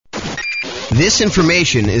This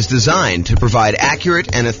information is designed to provide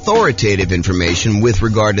accurate and authoritative information with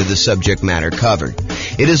regard to the subject matter covered.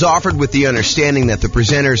 It is offered with the understanding that the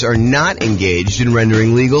presenters are not engaged in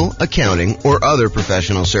rendering legal, accounting, or other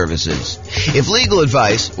professional services. If legal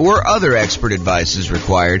advice or other expert advice is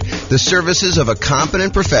required, the services of a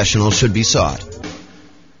competent professional should be sought.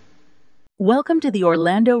 Welcome to the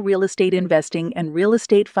Orlando Real Estate Investing and Real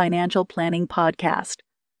Estate Financial Planning Podcast.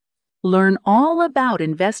 Learn all about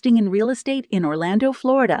investing in real estate in Orlando,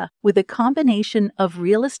 Florida, with a combination of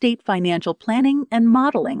real estate financial planning and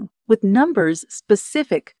modeling with numbers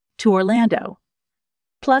specific to Orlando.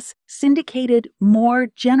 Plus, syndicated, more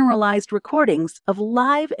generalized recordings of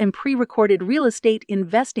live and pre-recorded real estate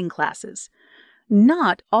investing classes,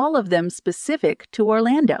 not all of them specific to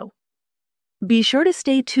Orlando. Be sure to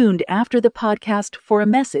stay tuned after the podcast for a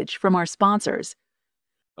message from our sponsors.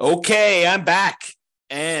 Okay, I'm back.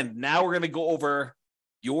 And now we're going to go over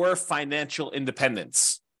your financial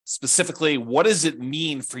independence. Specifically, what does it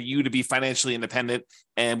mean for you to be financially independent?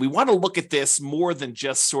 And we want to look at this more than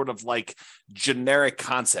just sort of like generic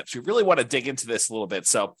concepts. We really want to dig into this a little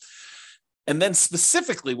bit. And then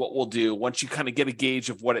specifically what we'll do once you kind of get a gauge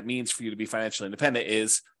of what it means for you to be financially independent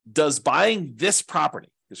is, does buying this property,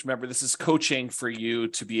 because remember, this is coaching for you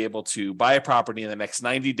to be able to buy a property in the next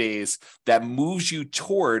 90 days that moves you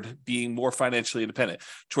toward being more financially independent,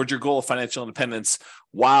 toward your goal of financial independence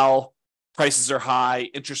while prices are high,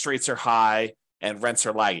 interest rates are high, and rents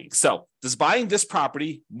are lagging. So does buying this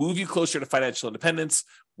property move you closer to financial independence?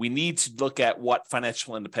 We need to look at what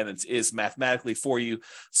financial independence is mathematically for you.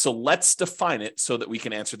 So let's define it so that we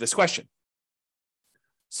can answer this question.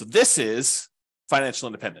 So this is financial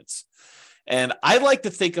independence. And I like to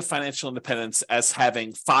think of financial independence as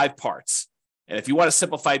having 5 parts. And if you want to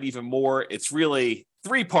simplify it even more, it's really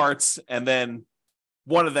 3 parts. And then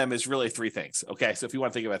one of them is really 3 things. Okay. So if you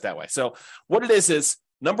want to think about it that way. So what it is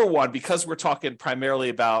number one, because we're talking primarily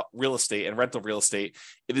about real estate and rental real estate,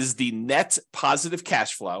 it is the net positive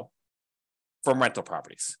cash flow from rental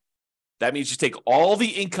properties. That means you take all the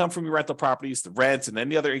income from your rental properties, the rent and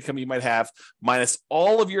any other income you might have, minus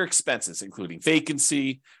all of your expenses, including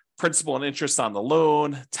vacancy, principal and interest on the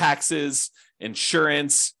loan, taxes,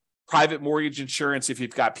 insurance, private mortgage insurance if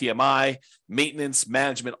you've got PMI, maintenance,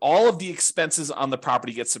 management, all of the expenses on the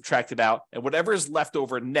property get subtracted out. And whatever is left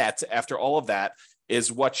over net after all of that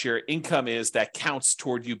is what your income is that counts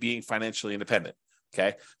toward you being financially independent.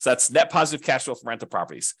 Okay. So that's net positive cash flow from rental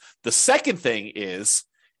properties. The second thing is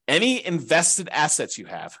any invested assets you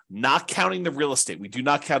have, not counting the real estate. We do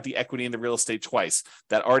not count the equity in the real estate twice.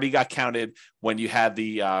 That already got counted when you had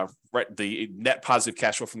the net positive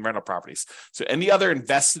cash flow from rental properties. So any other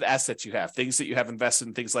invested assets you have, things that you have invested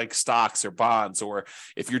in things like stocks or bonds, or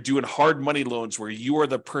if you're doing hard money loans where you are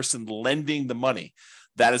the person lending the money,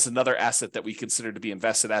 that is another asset that we consider to be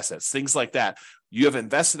invested assets. Things like that. You have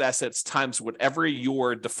invested assets times whatever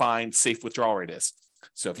your defined safe withdrawal rate is.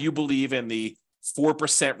 So if you believe in the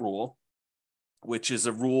 4% rule, which is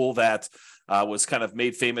a rule that was kind of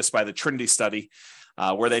made famous by the Trinity study,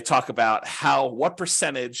 where they talk about what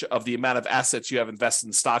percentage of the amount of assets you have invested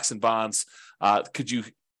in stocks and bonds could you,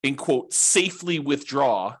 in quote, safely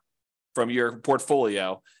withdraw from your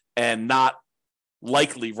portfolio and not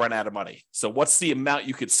likely run out of money. So what's the amount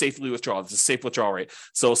you could safely withdraw? It's a safe withdrawal rate.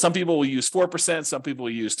 So some people will use 4%, some people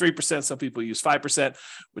will use 3%, some people use 5%.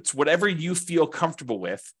 It's whatever you feel comfortable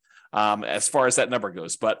with as far as that number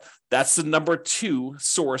goes. But that's the number 2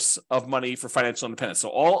 source of money for financial independence. So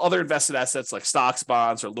all other invested assets like stocks,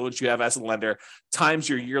 bonds, or loans you have as a lender times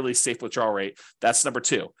your yearly safe withdrawal rate, that's number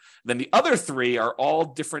 2. Then the other 3 are all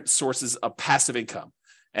different sources of passive income.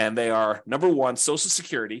 And they are, number 1, Social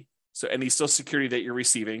Security. So any Social Security that you're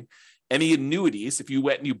receiving, any annuities. If you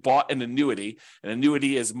went and you bought an annuity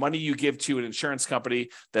is money you give to an insurance company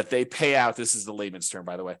that they pay out. This is the layman's term,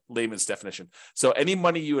 by the way, layman's definition. So any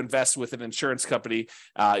money you invest with an insurance company,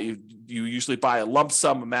 you usually buy a lump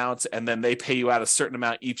sum amount, and then they pay you out a certain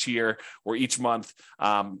amount each year or each month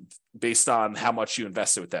based on how much you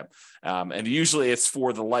invested with them. And usually it's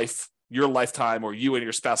for your lifetime or you and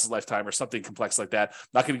your spouse's lifetime or something complex like that. I'm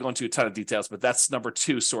not going to go into a ton of details, but that's number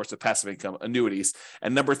 2 source of passive income, annuities.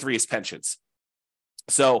 And number 3 is pensions.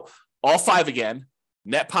 So all 5 again,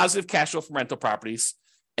 net positive cash flow from rental properties,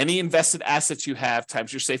 any invested assets you have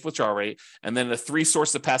times your safe withdrawal rate, and then the 3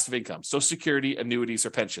 sources of passive income, Social Security, annuities, or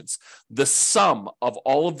pensions. The sum of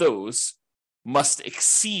all of those must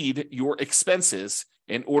exceed your expenses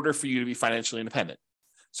in order for you to be financially independent.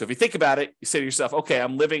 So if you think about it, you say to yourself, okay,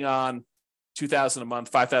 I'm living on $2,000 a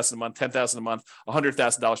month, $5,000 a month, $10,000 a month,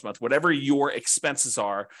 $100,000 a month, whatever your expenses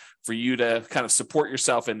are for you to kind of support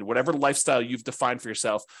yourself in whatever lifestyle you've defined for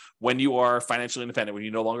yourself when you are financially independent, when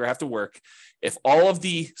you no longer have to work. If all of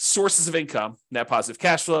the sources of income, net positive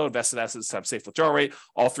cash flow, invested assets times safe withdrawal rate,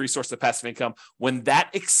 all three sources of passive income, when that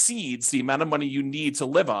exceeds the amount of money you need to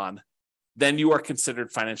live on, then you are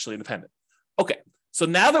considered financially independent. Okay, so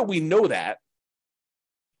now that we know that,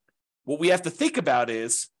 what we have to think about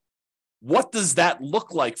is, what does that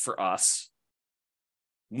look like for us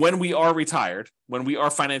when we are retired, when we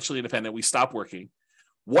are financially independent, we stop working?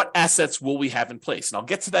 What assets will we have in place? And I'll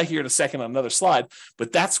get to that here in a second on another slide,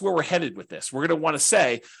 but that's where we're headed with this. We're going to want to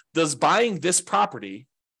say, does buying this property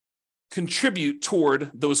contribute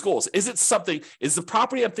toward those goals? Is the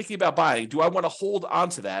property I'm thinking about buying, do I want to hold on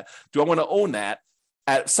to that? Do I want to own that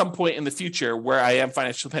at some point in the future where I am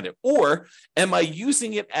financially independent? Or am I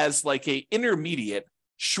using it as like a intermediate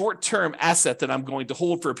short-term asset that I'm going to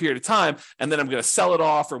hold for a period of time, and then I'm going to sell it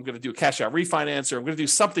off, or I'm going to do a cash out refinance, or I'm going to do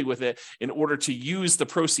something with it in order to use the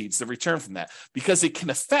proceeds, the return from that, because it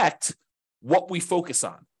can affect what we focus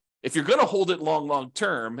on. If you're going to hold it long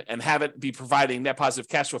term and have it be providing net positive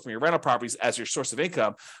cash flow from your rental properties as your source of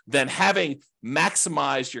income, then having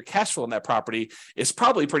maximized your cash flow on that property is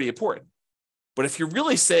probably pretty important. But if you're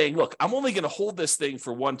really saying, look, I'm only going to hold this thing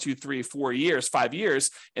for 1, 2, 3, 4 years, 5 years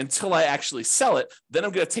until I actually sell it, then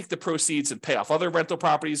I'm going to take the proceeds and pay off other rental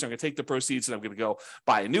properties. I'm going to take the proceeds and I'm going to go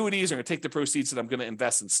buy annuities. I'm going to take the proceeds and I'm going to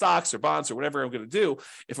invest in stocks or bonds or whatever I'm going to do.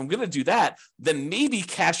 If I'm going to do that, then maybe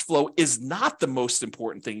cash flow is not the most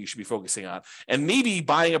important thing you should be focusing on. And maybe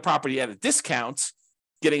buying a property at a discount,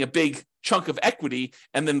 getting a big chunk of equity,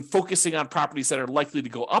 and then focusing on properties that are likely to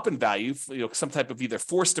go up in value, some type of either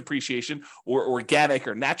forced appreciation or organic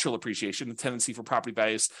or natural appreciation, the tendency for property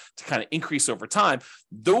values to kind of increase over time,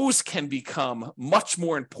 those can become much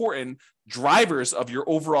more important drivers of your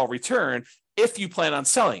overall return if you plan on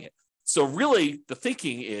selling it. So really, the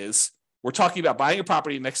thinking is, we're talking about buying a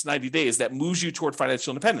property in the next 90 days that moves you toward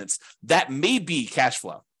financial independence. That may be cash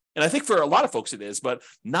flow. And I think for a lot of folks it is, but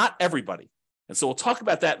not everybody. And so we'll talk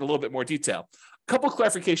about that in a little bit more detail. A couple of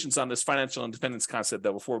clarifications on this financial independence concept,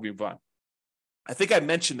 though, before we move on. I think I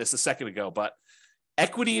mentioned this a second ago, but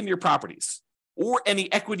equity in your properties or any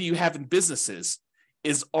equity you have in businesses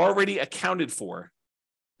is already accounted for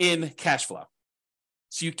in cash flow.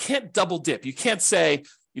 So you can't double dip. You can't say,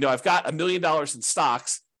 I've got $1 million in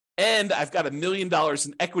stocks and I've got $1 million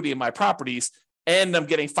in equity in my properties and I'm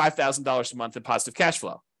getting $5,000 a month in positive cash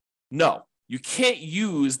flow. No. You can't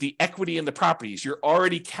use the equity in the properties. You're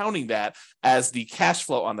already counting that as the cash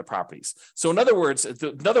flow on the properties. So in other words,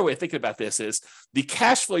 another way of thinking about this is the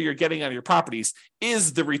cash flow you're getting on your properties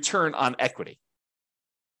is the return on equity.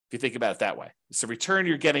 If you think about it that way, it's the return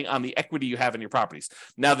you're getting on the equity you have in your properties.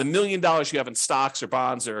 Now, the $1 million you have in stocks or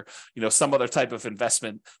bonds or some other type of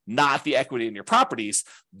investment, not the equity in your properties,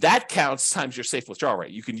 that counts times your safe withdrawal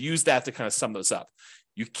rate. You can use that to kind of sum those up.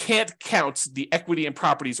 You can't count the equity in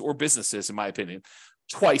properties or businesses, in my opinion,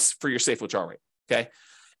 twice for your safe withdrawal rate, okay?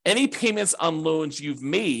 Any payments on loans you've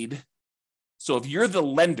made, so if you're the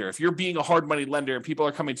lender, if you're being a hard money lender and people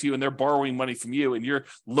are coming to you and they're borrowing money from you and you're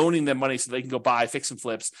loaning them money so they can go buy, fix and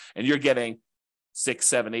flips, and you're getting 6,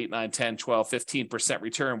 7, 8, 9, 10, 12, 15%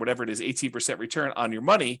 return, whatever it is, 18% return on your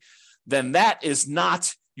money, then that is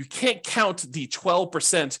not, you can't count the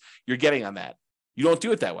 12% you're getting on that. You don't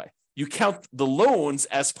do it that way. You count the loans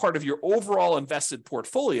as part of your overall invested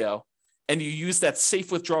portfolio, and you use that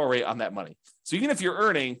safe withdrawal rate on that money. So even if you're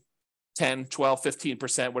earning 10, 12,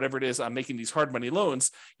 15%, whatever it is on making these hard money loans,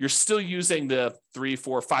 you're still using the 3,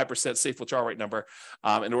 4, 5% safe withdrawal rate number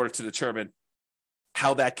in order to determine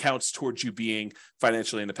how that counts towards you being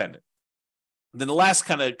financially independent. Then the last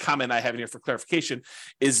kind of comment I have in here for clarification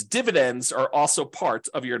is dividends are also part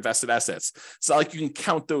of your invested assets. So like you can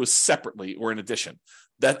count those separately or in addition.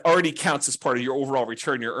 That already counts as part of your overall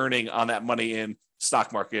return you're earning on that money in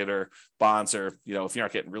stock market or bonds, or, if you're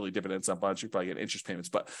not getting really dividends on bonds, you're probably getting interest payments,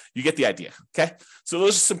 but you get the idea. Okay. So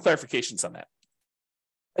those are some clarifications on that.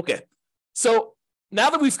 Okay. So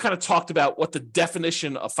now that we've kind of talked about what the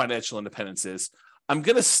definition of financial independence is, I'm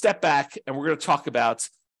going to step back and we're going to talk about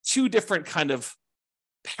two different kind of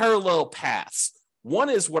parallel paths.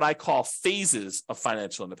 One is what I call phases of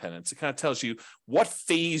financial independence. It kind of tells you what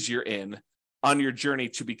phase you're in on your journey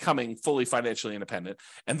to becoming fully financially independent.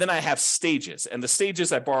 And then I have stages. And the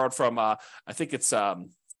stages I borrowed from, I think it's,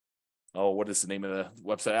 what is the name of the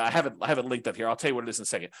website? I haven't linked up here. I'll tell you what it is in a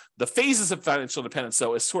second. The phases of financial independence,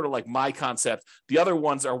 though, is sort of like my concept. The other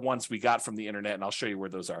ones are ones we got from the internet, and I'll show you where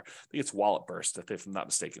those are. I think it's Wallet Burst, if I'm not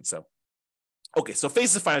mistaken. So, okay, so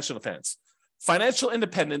phases of financial independence. financial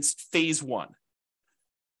independence phase one.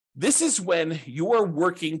 This is when you are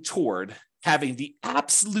working toward having the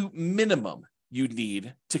absolute minimum you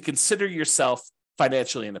need to consider yourself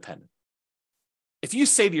financially independent. If you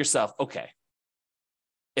say to yourself, okay,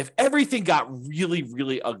 if everything got really,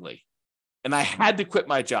 really ugly and I had to quit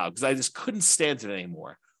my job because I just couldn't stand it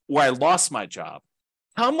anymore, or I lost my job,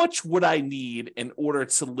 how much would I need in order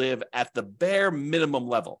to live at the bare minimum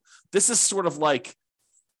level? This is sort of like,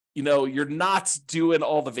 you're not doing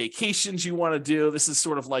all the vacations you want to do. This is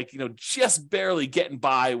sort of like, just barely getting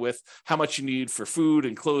by with how much you need for food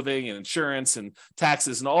and clothing and insurance and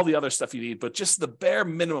taxes and all the other stuff you need, but just the bare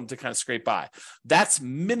minimum to kind of scrape by. That's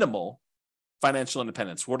minimal financial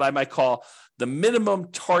independence, what I might call the minimum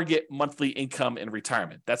target monthly income in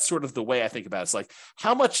retirement. That's sort of the way I think about it. It's like,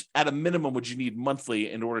 how much at a minimum would you need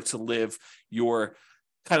monthly in order to live your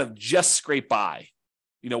kind of just scrape by?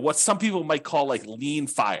 What some people might call like lean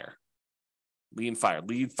financial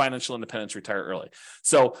independence, retire early.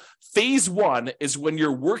 So phase one is when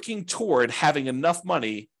you're working toward having enough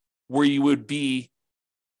money where you would be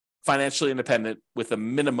financially independent with a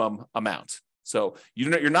minimum amount. So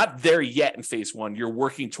you're not there yet in phase one. You're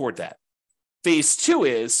working toward that. Phase two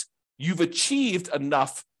is you've achieved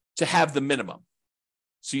enough to have the minimum.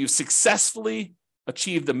 So you've successfully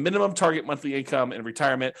achieved the minimum target monthly income in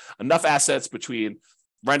retirement, enough assets between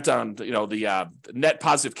rent on, the net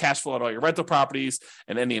positive cash flow on all your rental properties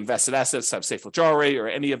and any invested assets have safe withdrawal rate or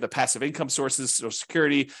any of the passive income sources, Social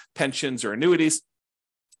Security, pensions, or annuities.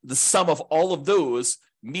 The sum of all of those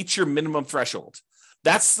meets your minimum threshold.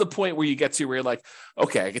 That's the point where you get to where you're like,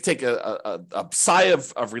 okay, I can take a sigh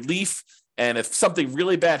of relief. And if something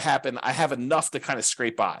really bad happened, I have enough to kind of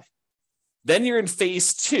scrape by. Then you're in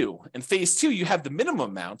phase two. In phase two, you have the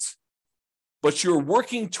minimum amount, but you're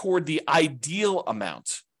working toward the ideal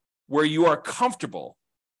amount where you are comfortable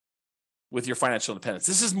with your financial independence.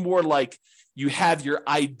 This is more like you have your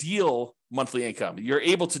ideal monthly income. You're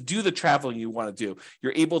able to do the traveling you want to do.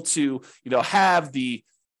 You're able to, have the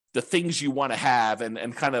things you want to have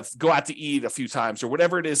and kind of go out to eat a few times or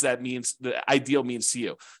whatever it is that means the ideal means to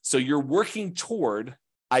you. So you're working toward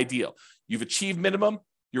ideal. You've achieved minimum.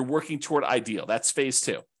 You're working toward ideal. That's phase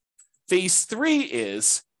two. Phase three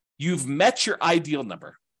is you've met your ideal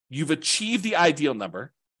number. You've achieved the ideal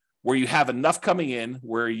number where you have enough coming in,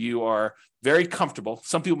 where you are very comfortable.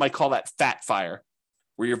 Some people might call that fat fire,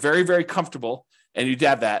 where you're very, very comfortable and you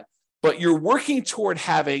have that, but you're working toward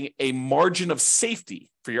having a margin of safety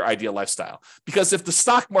for your ideal lifestyle. Because if the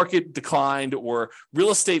stock market declined or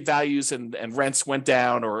real estate values and rents went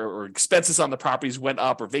down or expenses on the properties went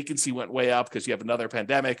up or vacancy went way up because you have another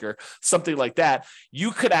pandemic or something like that,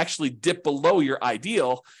 you could actually dip below your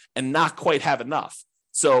ideal and not quite have enough.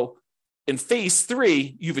 So in phase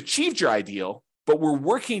three, you've achieved your ideal, but we're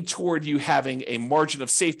working toward you having a margin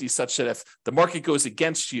of safety such that if the market goes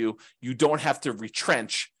against you, you don't have to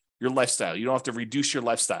retrench your lifestyle. You don't have to reduce your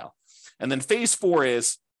lifestyle. And then phase four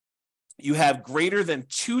is you have greater than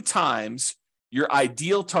 2 times your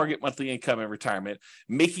ideal target monthly income in retirement,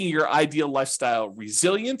 making your ideal lifestyle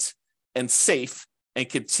resilient and safe and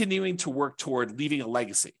continuing to work toward leaving a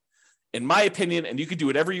legacy. In my opinion, and you can do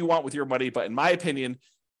whatever you want with your money, but in my opinion,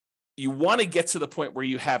 you want to get to the point where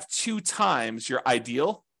you have 2 times your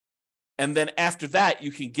ideal. And then after that,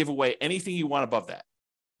 you can give away anything you want above that.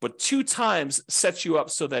 But 2 times sets you up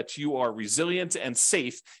so that you are resilient and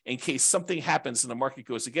safe in case something happens and the market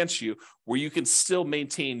goes against you, where you can still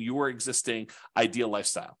maintain your existing ideal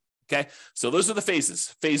lifestyle. Okay, so those are the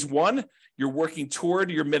phases. Phase one, you're working toward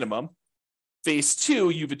your minimum. Phase two,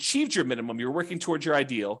 you've achieved your minimum. You're working towards your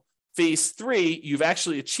ideal. Phase three, you've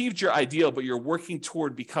actually achieved your ideal, but you're working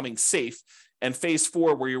toward becoming safe. And phase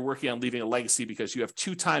four, where you're working on leaving a legacy because you have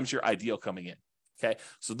 2 times your ideal coming in. Okay,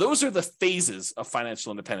 so those are the phases of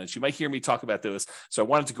financial independence. You might hear me talk about those. So I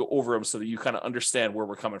wanted to go over them so that you kind of understand where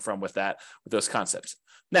we're coming from with those concepts.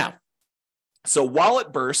 Now, so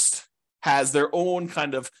WalletBurst has their own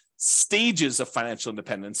kind of stages of financial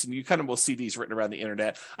independence, and you kind of will see these written around the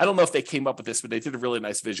internet. I don't know if they came up with this, but they did a really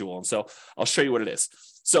nice visual, and so I'll show you what it is.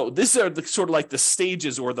 So these are the sort of like the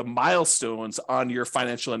stages or the milestones on your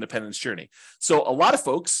financial independence journey. So a lot of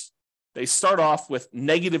folks, they start off with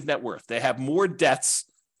negative net worth. They have more debts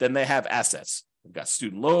than they have assets. They've got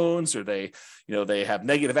student loans, or they have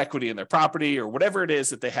negative equity in their property, or whatever it is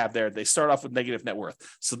that they have there. They start off with negative net worth.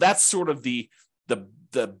 So that's sort of the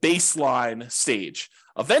baseline stage.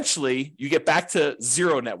 Eventually, you get back to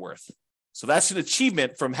 0 net worth. So that's an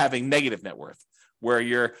achievement from having negative net worth, where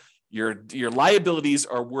your liabilities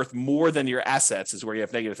are worth more than your assets, is where you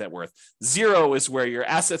have negative net worth. 0 is where your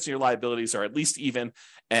assets and your liabilities are at least even,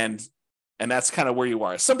 and And that's kind of where you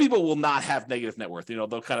are. Some people will not have negative net worth.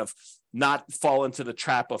 They'll kind of not fall into the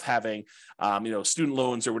trap of having, student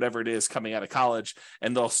loans or whatever it is coming out of college,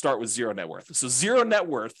 and they'll start with zero net worth. So zero net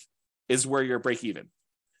worth is where you're break even.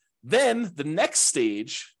 Then the next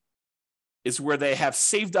stage is where they have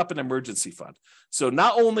saved up an emergency fund. So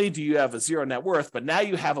not only do you have a zero net worth, but now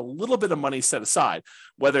you have a little bit of money set aside,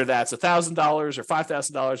 whether that's $1,000 or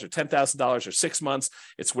 $5,000 or $10,000 or 6 months.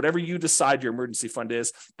 It's whatever you decide your emergency fund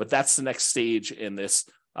is, but that's the next stage in this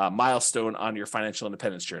milestone on your financial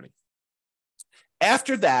independence journey.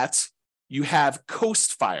 After that, you have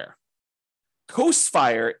Coast Fire. Coast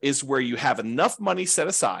Fire is where you have enough money set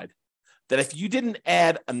aside that if you didn't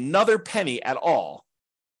add another penny at all,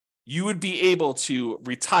 you would be able to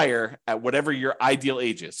retire at whatever your ideal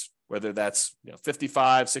age is, whether that's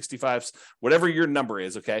 55, 65, whatever your number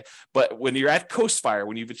is, okay? But when you're at Coast Fire,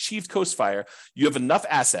 when you've achieved Coast Fire, you have enough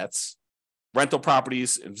assets, rental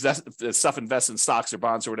properties, stuff invested in stocks or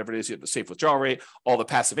bonds or whatever it is, you have the safe withdrawal rate, all the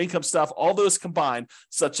passive income stuff, all those combined,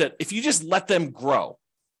 such that if you just let them grow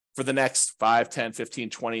for the next 5, 10, 15,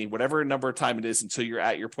 20, whatever number of time it is until you're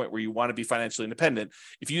at your point where you want to be financially independent,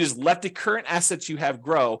 if you just let the current assets you have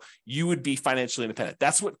grow, you would be financially independent.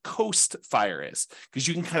 That's what Coast Fire is, because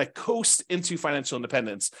you can kind of coast into financial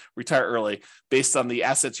independence, retire early based on the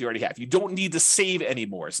assets you already have. You don't need to save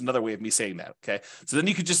anymore. It's another way of me saying that, okay? So then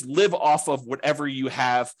you could just live off of whatever you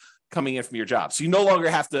have coming in from your job. So you no longer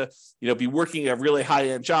have to, be working a really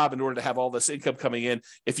high-end job in order to have all this income coming in.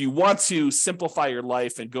 If you want to simplify your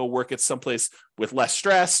life and go work at someplace with less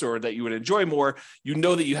stress or that you would enjoy more, you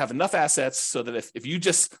know that you have enough assets so that if you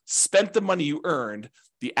just spent the money you earned,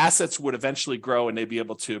 the assets would eventually grow and they'd be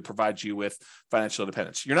able to provide you with financial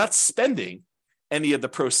independence. You're not spending any of the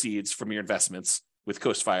proceeds from your investments with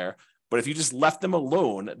Coast Fire, but if you just left them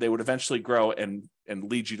alone, they would eventually grow and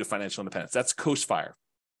lead you to financial independence. That's Coast Fire.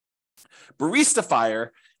 Barista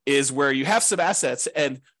Fire is where you have some assets,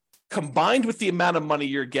 and combined with the amount of money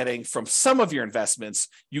you're getting from some of your investments,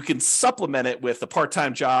 you can supplement it with a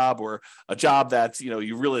part-time job or a job that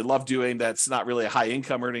you really love doing that's not really a high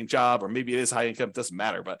income earning job, or maybe it is high income, it doesn't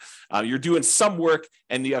matter, but you're doing some work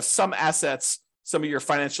and you have some assets, some of your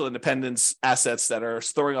financial independence assets that are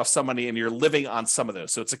throwing off some money, and you're living on some of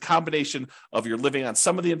those. So it's a combination of you're living on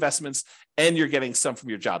some of the investments and you're getting some from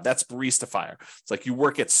your job. That's Barista Fire. It's like you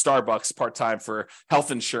work at Starbucks part-time for health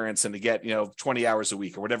insurance and to get 20 hours a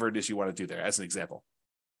week or whatever it is you want to do there, as an example.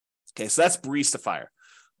 Okay, so that's Barista Fire.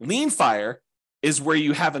 Lean Fire is where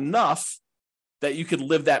you have enough that you could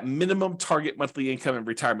live that minimum target monthly income and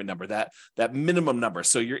retirement number, that minimum number.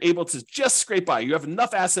 So you're able to just scrape by. You have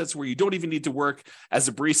enough assets where you don't even need to work as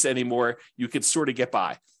a barista anymore. You could sort of get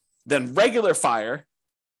by. Then regular Fire,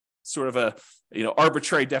 sort of a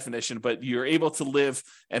arbitrary definition, but you're able to live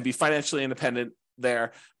and be financially independent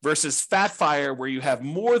there, versus Fat Fire, where you have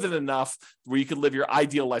more than enough where you can live your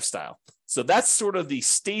ideal lifestyle. So that's sort of the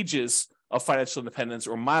stages of financial independence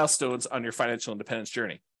or milestones on your financial independence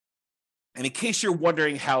journey. And in case you're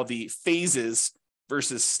wondering how the phases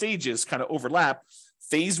versus stages kind of overlap,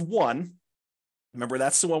 phase 1, remember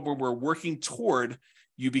that's the one where we're working toward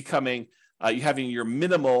you becoming, you having your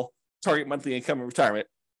minimal target monthly income in retirement.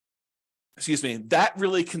 That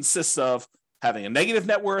really consists of having a negative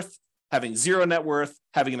net worth, having zero net worth,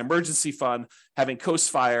 having an emergency fund, having Coast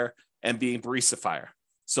Fire, and being Barista Fire.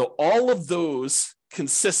 So all of those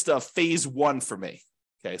consist of phase 1 for me.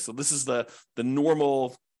 Okay, so this is the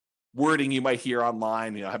normal wording you might hear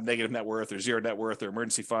online, have negative net worth or zero net worth or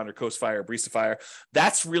emergency fund or Coast Fire or Barista Fire.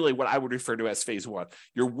 That's really what I would refer to as phase 1.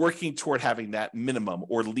 You're working toward having that minimum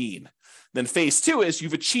or lean. Then phase 2 is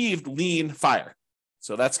you've achieved lean fire.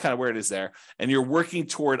 So that's kind of where it is there. And you're working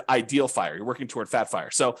toward ideal fire. You're working toward fat fire.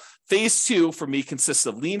 So phase 2 for me consists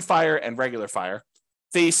of lean fire and regular fire.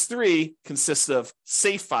 Phase 3 consists of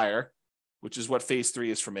safe fire, which is what phase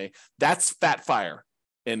 3 is for me. That's fat fire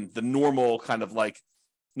in the normal kind of like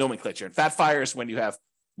nomenclature. And fat fire is when you have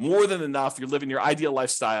more than enough, you're living your ideal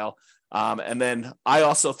lifestyle. And then I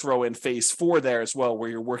also throw in phase 4 there as well, where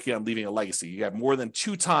you're working on leaving a legacy. You have more than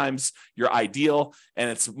 2 times your ideal, and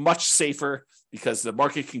it's much safer because the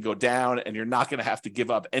market can go down and you're not going to have to give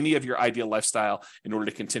up any of your ideal lifestyle in order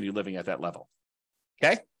to continue living at that level.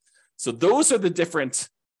 Okay. So those are the different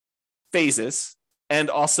phases and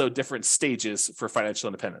also different stages for financial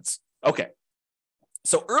independence. Okay.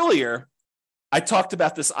 So earlier, I talked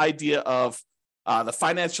about this idea of the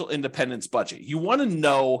financial independence budget. You want to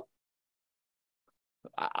know,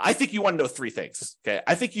 I think you want to know 3 things. Okay.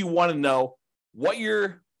 I think you want to know what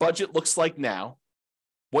your budget looks like now,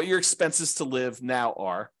 what your expenses to live now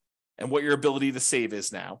are, and what your ability to save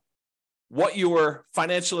is now, what your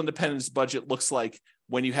financial independence budget looks like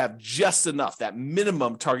when you have just enough, that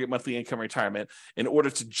minimum target monthly income retirement in order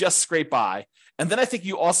to just scrape by. And then I think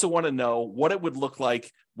you also want to know what it would look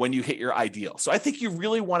like when you hit your ideal. So I think you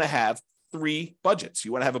really want to have 3 budgets.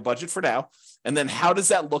 You want to have a budget for now. And then how does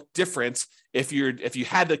that look different if you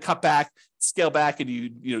had to cut back, scale back, and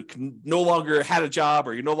you no longer had a job,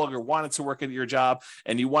 or you no longer wanted to work at your job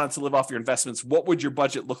and you wanted to live off your investments? What would your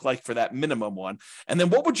budget look like for that minimum one? And then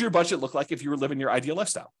what would your budget look like if you were living your ideal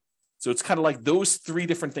lifestyle? So it's kind of like those 3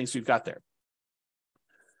 different things we've got there.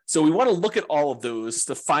 So we want to look at all of those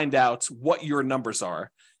to find out what your numbers are.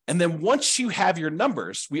 And then once you have your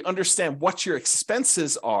numbers, we understand what your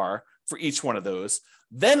expenses are for each one of those.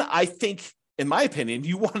 Then I think, in my opinion,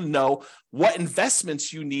 you want to know what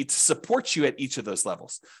investments you need to support you at each of those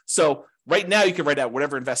levels. So right now you can write out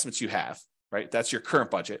whatever investments you have, right? That's your current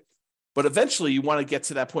budget. But eventually you want to get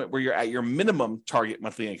to that point where you're at your minimum target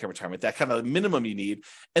monthly income retirement, that kind of minimum you need.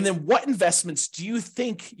 And then what investments do you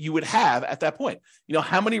think you would have at that point?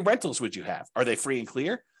 How many rentals would you have? Are they free and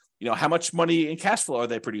clear? How much money in cash flow are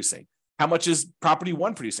they producing? How much is property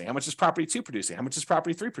 1 producing? How much is property 2 producing? How much is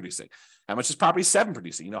property 3 producing? How much is property 7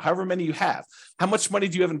 producing? However many you have. How much money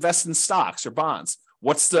do you have invested in stocks or bonds?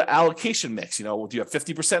 What's the allocation mix? Do you have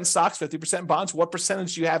 50% in stocks, 50% in bonds? What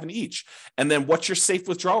percentage do you have in each? And then what's your safe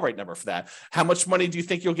withdrawal rate number for that? How much money do you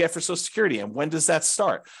think you'll get for Social Security? And when does that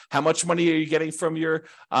start? How much money are you getting from your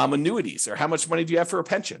annuities? Or how much money do you have for a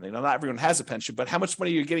pension? Not everyone has a pension, but how much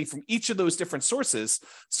money are you getting from each of those different sources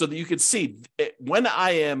so that you can see when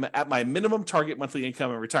I am at my minimum target monthly income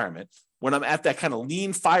in retirement, when I'm at that kind of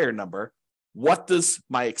lean fire number, what does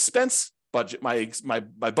my expense budget, my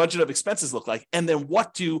budget of expenses look like? And then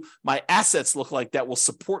what do my assets look like that will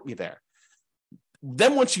support me there?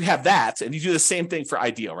 Then once you have that, and you do the same thing for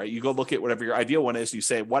ideal, right? You go look at whatever your ideal one is, you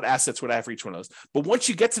say, what assets would I have for each one of those? But once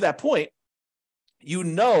you get to that point,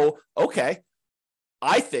 okay,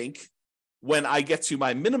 I think when I get to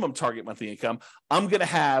my minimum target monthly income, I'm going to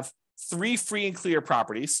have 3 free and clear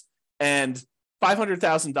properties and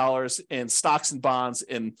 $500,000 in stocks and bonds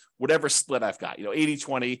in whatever split I've got,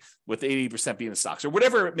 80-20 with 80% being in stocks, or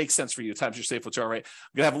whatever it makes sense for you, times your safe withdrawal rate.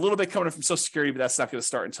 I'm going to have a little bit coming from Social Security, but that's not going to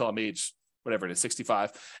start until I'm age, whatever it is,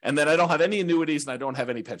 65. And then I don't have any annuities and I don't have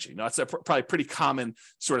any pension. It's probably pretty common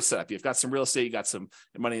sort of setup. You've got some real estate, you got some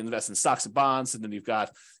money invested in stocks and bonds, and then you've got,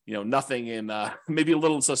 nothing in, maybe a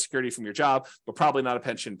little in Social Security from your job, but probably not a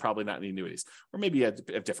pension, probably not any annuities, or maybe a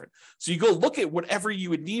different. So you go look at whatever you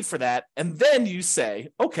would need for that. And then you say,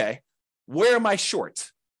 okay, where am I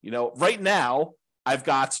short? Right now I've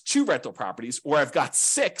got 2 rental properties, or I've got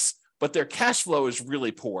 6, but their cash flow is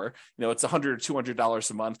really poor. It's $100 or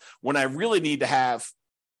 $200 a month when I really need to have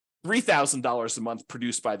 $3,000 a month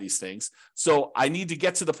produced by these things. So I need to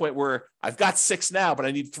get to the point where I've got 6 now, but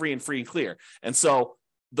I need 3 and free and clear. And so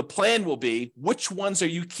the plan will be, which ones are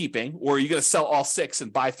you keeping, or are you going to sell all 6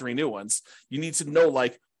 and buy 3 new ones? You need to know,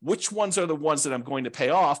 which ones are the ones that I'm going to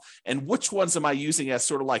pay off, and which ones am I using as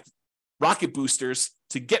sort of like rocket boosters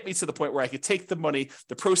to get me to the point where I could take the money,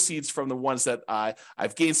 the proceeds from the ones that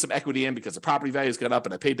I've gained some equity in because the property value has gone up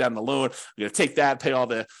and I paid down the loan. I'm going to take that, pay all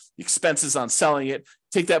the expenses on selling it,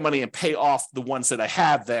 take that money and pay off the ones that I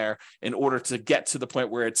have there in order to get to the point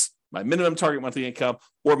where it's my minimum target monthly income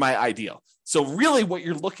or my ideal. So really what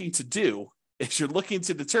you're looking to do is you're looking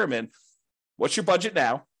to determine what's your budget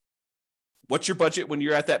now, what's your budget when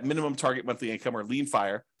you're at that minimum target monthly income or lean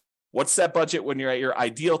fire, what's that budget when you're at your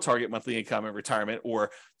ideal target monthly income in retirement or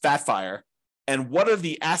fat fire, and what are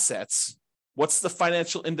the assets, what's the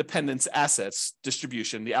financial independence assets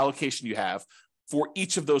distribution, the allocation you have for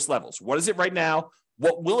each of those levels. What is it right now?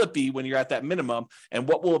 What will it be when you're at that minimum? And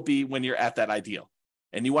what will it be when you're at that ideal?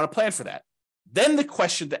 And you want to plan for that. Then the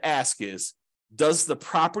question to ask is, does the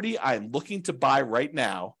property I'm looking to buy right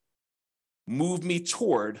now move me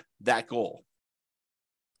toward that goal?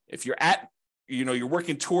 If you're at, you're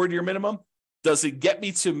working toward your minimum, does it get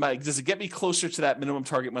me closer to that minimum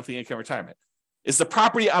target monthly income retirement? Is the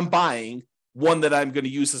property I'm buying one that I'm going to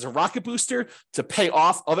use as a rocket booster to pay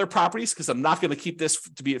off other properties because I'm not going to keep this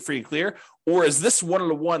to be free and clear? Or is this one of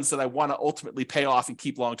the ones that I want to ultimately pay off and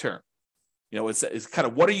keep long-term? It's kind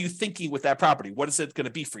of, what are you thinking with that property? What is it going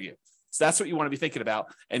to be for you? So that's what you want to be thinking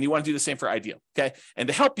about. And you want to do the same for ideal. Okay. And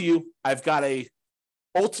to help you, I've got a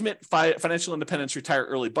ultimate financial independence retire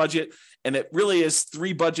early budget. And it really is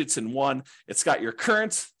 3 budgets in one. It's got your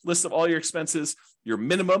current list of all your expenses, your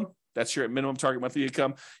minimum, that's your minimum target monthly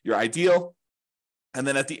income, your ideal, And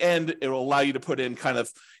then at the end, it will allow you to put in kind of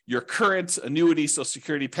your current annuity, Social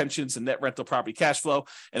Security, pensions, and net rental property cash flow.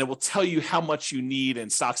 And it will tell you how much you need in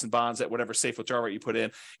stocks and bonds at whatever safe withdrawal rate you put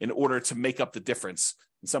in order to make up the difference.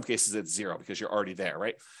 In some cases, it's zero because you're already there,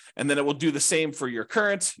 right? And then it will do the same for your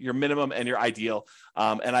current, your minimum, and your ideal.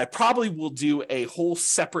 And I probably will do a whole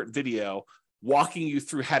separate video walking you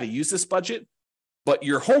through how to use this budget. But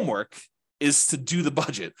your homework is to do the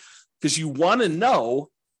budget because you want to know,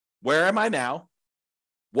 where am I now?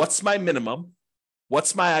 What's my minimum?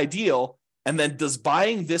 What's my ideal? And then does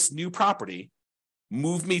buying this new property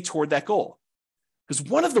move me toward that goal? Because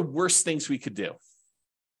one of the worst things we could do,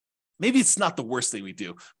 maybe it's not the worst thing we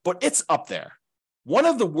do, but it's up there. One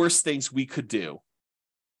of the worst things we could do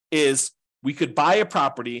is we could buy a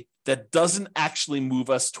property that doesn't actually move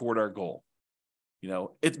us toward our goal.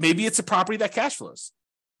 Maybe it's a property that cash flows,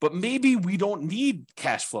 but maybe we don't need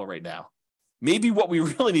cash flow right now. Maybe what we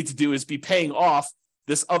really need to do is be paying off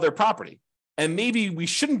this other property. And maybe we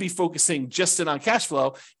shouldn't be focusing just in on cash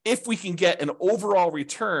flow if we can get an overall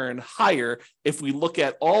return higher if we look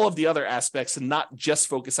at all of the other aspects and not just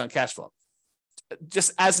focus on cash flow.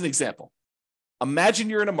 Just as an example, imagine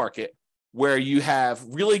you're in a market where you have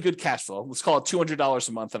really good cash flow. Let's call it $200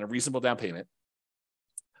 a month on a reasonable down payment.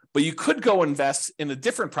 But you could go invest in a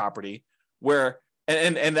different property where,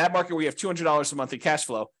 and that market where you have $200 a month in cash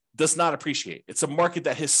flow does not appreciate. It's a market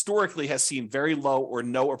that historically has seen very low or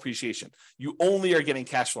no appreciation. You only are getting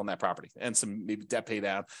cash flow on that property and some maybe debt pay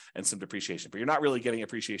down and some depreciation, but you're not really getting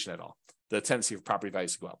appreciation at all. The tendency of property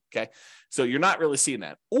values to go up. Okay. So you're not really seeing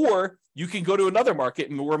that. Or you can go to another market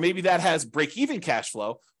where maybe that has break-even cash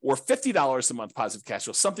flow or $50 a month positive cash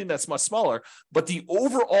flow, something that's much smaller, but the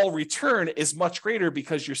overall return is much greater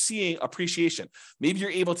because you're seeing appreciation. Maybe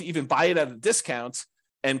you're able to even buy it at a discount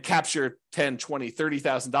and capture $10,000, $20,000,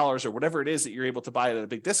 $30,000 or whatever it is that you're able to buy it at a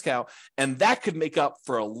big discount. And that could make up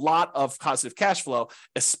for a lot of positive cash flow,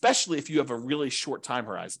 especially if you have a really short time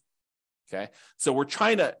horizon. Okay. So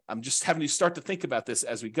I'm just having you start to think about this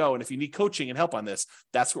as we go. And if you need coaching and help on this,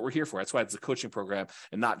 that's what we're here for. That's why it's a coaching program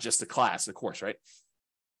and not just a class, of course, right?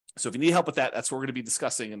 So if you need help with that, that's what we're going to be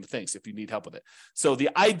discussing in the things if you need help with it. So the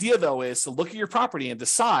idea though is to look at your property and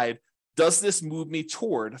decide, does this move me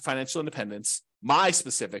toward financial independence, my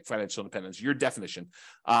specific financial independence, your definition,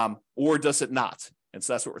 or does it not? And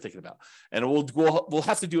so that's what we're thinking about. And we'll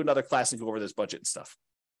have to do another class and go over this budget and stuff.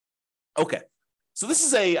 Okay. So this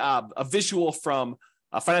is a visual from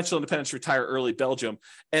Financial Independence Retire Early Belgium.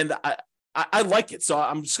 And I like it. So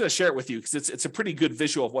I'm just going to share it with you because it's a pretty good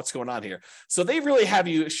visual of what's going on here. So they really have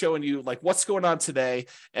you showing you like what's going on today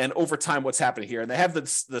and over time what's happening here. And they have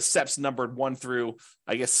the steps numbered 1 through,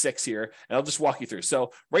 I guess, 6 here. And I'll just walk you through.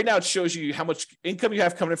 So right now it shows you how much income you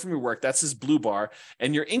have coming in from your work. That's this blue bar.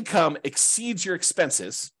 And your income exceeds your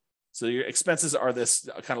expenses. So your expenses are this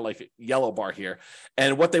kind of like yellow bar here.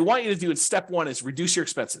 And what they want you to do in step 1 is reduce your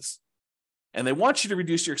expenses. And they want you to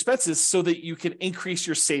reduce your expenses so that you can increase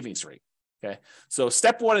your savings rate. Okay. So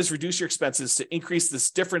step 1 is reduce your expenses to increase this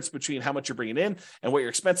difference between how much you're bringing in and what your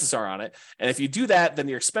expenses are on it. And if you do that, then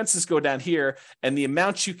your expenses go down here and the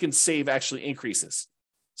amount you can save actually increases.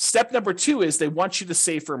 Step number 2 is they want you to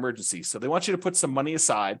save for emergencies. So they want you to put some money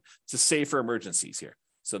aside to save for emergencies here.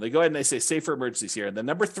 So they go ahead and they say save for emergencies here. And then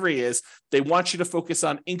number 3 is they want you to focus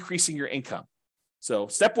on increasing your income. So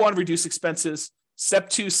step 1, reduce expenses. Step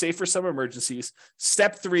 2, save for some emergencies.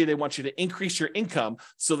 Step 3, they want you to increase your income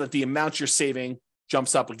so that the amount you're saving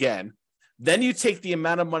jumps up again. Then you take the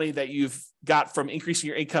amount of money that you've got from increasing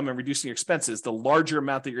your income and reducing your expenses, the larger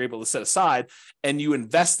amount that you're able to set aside, and you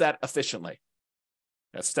invest that efficiently.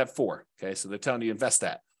 That's step 4. Okay, so they're telling you invest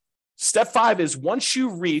that. Step 5 is once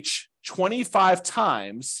you reach 25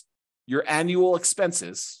 times your annual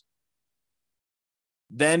expenses,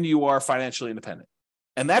 then you are financially independent.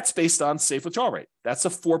 And that's based on safe withdrawal rate. That's a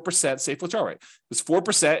 4% safe withdrawal rate. Because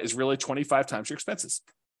 4% is really 25 times your expenses.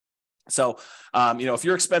 So, if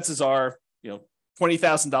your expenses are,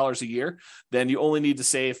 $20,000 a year, then you only need to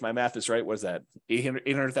save, my math is right, what is that,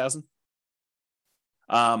 800,000?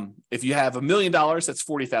 If you have $1 million, that's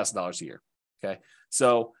 $40,000 a year. Okay.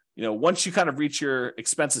 So, once you kind of reach your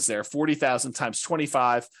expenses there, 40,000 times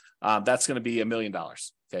 25, that's going to be $1 million.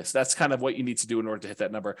 Okay, so that's kind of what you need to do in order to hit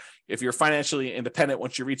that number. If you're financially independent,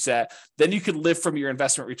 once you reach that, then you can live from your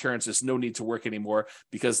investment returns. There's no need to work anymore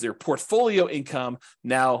because their portfolio income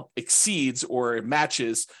now exceeds or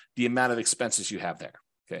matches the amount of expenses you have there.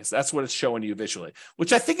 Okay, so that's what it's showing you visually,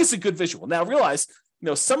 which I think is a good visual. Now realize,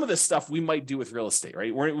 some of this stuff we might do with real estate,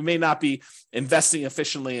 right? We may not be investing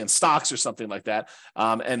efficiently in stocks or something like that.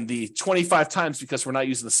 And the 25 times, because we're not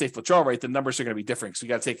using the safe withdrawal rate, the numbers are going to be different. So you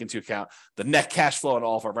got to take into account the net cash flow on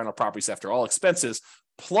all of our rental properties after all expenses,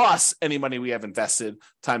 plus any money we have invested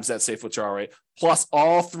times that safe withdrawal rate, plus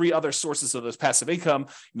all three other sources of this passive income,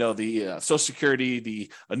 the Social Security,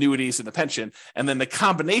 the annuities, and the pension. And then the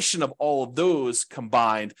combination of all of those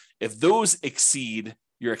combined, if those exceed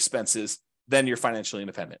your expenses, then you're financially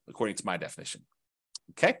independent, according to my definition.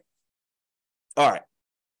 Okay? All right.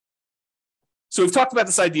 So we've talked about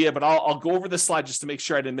this idea, but I'll go over this slide just to make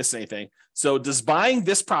sure I didn't miss anything. So does buying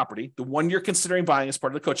this property, the one you're considering buying as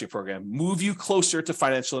part of the coaching program, move you closer to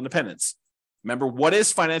financial independence? Remember, what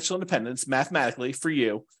is financial independence mathematically for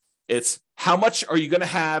you? It's how much are you going to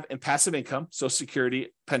have in passive income, Social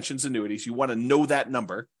Security, pensions, annuities. You want to know that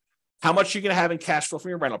number. How much you're going to have in cash flow from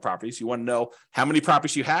your rental properties. You want to know how many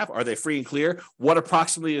properties you have. Are they free and clear? What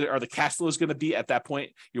approximately are the cash flows going to be at that point?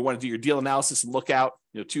 You want to do your deal analysis and look out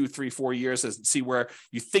 2, 3, 4 years and see where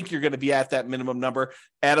you think you're going to be at that minimum number.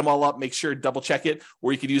 Add them all up, make sure, double check it,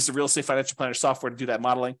 or you could use the Real Estate Financial Planner software to do that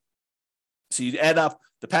modeling. So you add up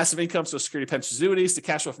the passive income, Social Security, pensions, annuities, the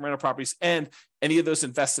cash flow from rental properties, and any of those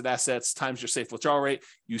invested assets times your safe withdrawal rate.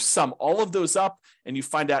 You sum all of those up and you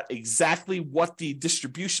find out exactly what the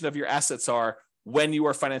distribution of your assets are when you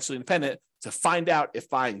are financially independent to find out if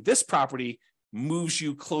buying this property moves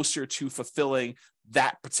you closer to fulfilling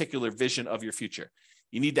that particular vision of your future.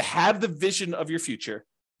 You need to have the vision of your future.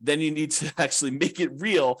 Then you need to actually make it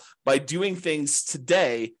real by doing things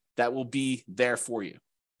today that will be there for you.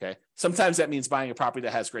 Okay. Sometimes that means buying a property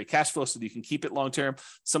that has great cash flow so that you can keep it long-term.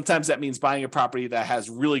 Sometimes that means buying a property that has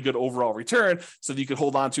really good overall return so that you can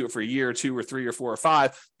hold on to it for a year or 2 or 3 or 4 or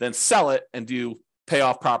 5, then sell it and do pay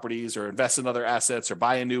off properties or invest in other assets or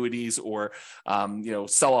buy annuities or,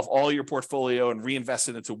 sell off all your portfolio and reinvest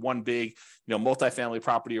it into one big, multifamily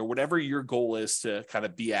property or whatever your goal is to kind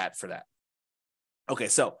of be at for that. Okay.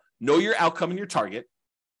 So know your outcome and your target.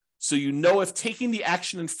 So you know if taking the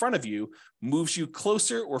action in front of you moves you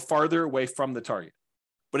closer or farther away from the target.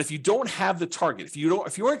 But if you don't have the target, if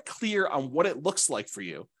you aren't clear on what it looks like for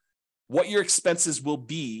you, what your expenses will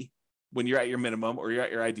be when you're at your minimum or you're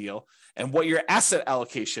at your ideal, and what your asset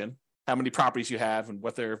allocation, how many properties you have and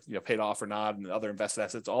what they're paid off or not, and other invested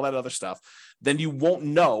assets, all that other stuff, then you won't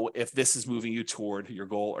know if this is moving you toward your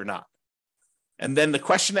goal or not. And then the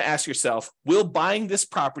question to ask yourself, will buying this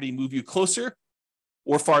property move you closer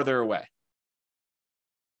or farther away?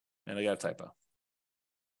 And I got a typo.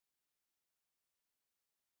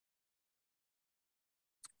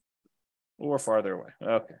 Or farther away.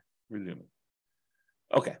 Okay, resuming.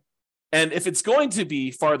 Okay. And if it's going to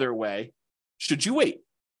be farther away, should you wait?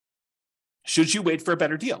 Should you wait for a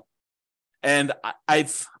better deal? And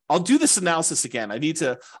I'll do this analysis again.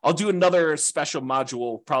 I'll do another special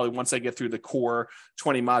module probably once I get through the core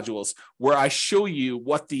 20 modules where I show you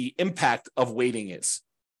what the impact of waiting is.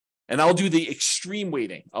 And I'll do the extreme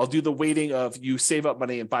waiting. I'll do the waiting of you save up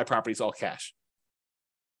money and buy properties all cash.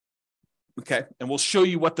 Okay. And we'll show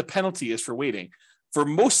you what the penalty is for waiting. For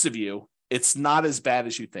most of you, it's not as bad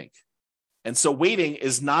as you think. And so waiting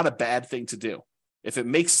is not a bad thing to do. If it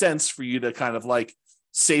makes sense for you to kind of like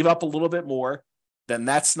save up a little bit more, then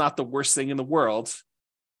that's not the worst thing in the world.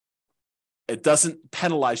 It doesn't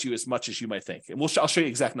penalize you as much as you might think. And I'll show you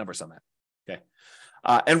exact numbers on that. Okay.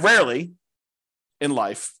 And rarely in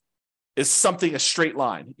life is something a straight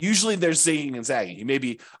line. Usually there's zigging and zagging. You may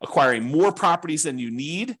be acquiring more properties than you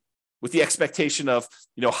need with the expectation of,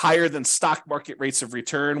 higher than stock market rates of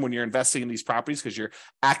return when you're investing in these properties because you're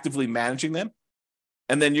actively managing them.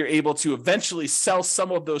 And then you're able to eventually sell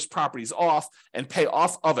some of those properties off and pay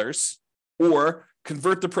off others, or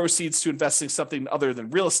convert the proceeds to investing something other than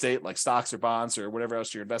real estate, like stocks or bonds or whatever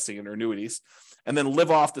else you're investing in, or annuities, and then live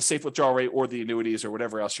off the safe withdrawal rate or the annuities or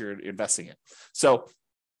whatever else you're investing in. So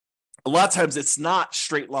a lot of times it's not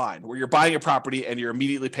straight line where you're buying a property and you're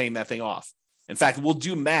immediately paying that thing off. In fact, we'll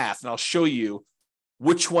do math and I'll show you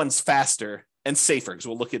which one's faster and safer, because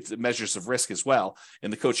we'll look at the measures of risk as well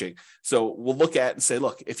in the coaching. So we'll look at and say,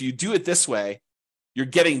 look, if you do it this way, you're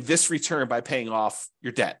getting this return by paying off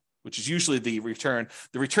your debt, which is usually the return.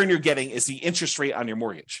 The return you're getting is the interest rate on your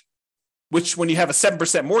mortgage, which when you have a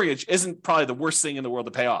 7% mortgage isn't probably the worst thing in the world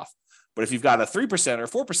to pay off. But if you've got a 3%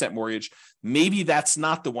 or 4% mortgage, maybe that's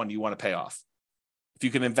not the one you want to pay off. If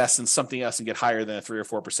you can invest in something else and get higher than a 3 or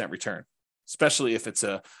 4% return, especially if it's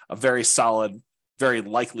a very solid, very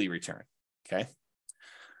likely return. Okay.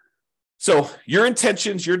 So your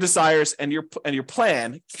intentions, your desires, and your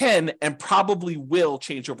plan can and probably will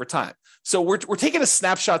change over time. So we're taking a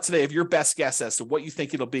snapshot today of your best guess as to what you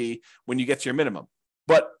think it'll be when you get to your minimum.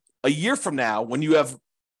 But a year from now, when you have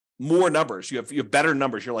more numbers, you have better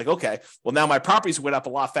numbers, you're like, okay, well, now my properties went up a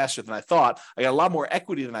lot faster than I thought. I got a lot more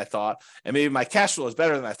equity than I thought. And maybe my cash flow is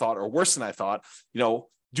better than I thought or worse than I thought.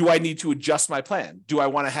 Do I need to adjust my plan? Do I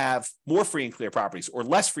want to have more free and clear properties or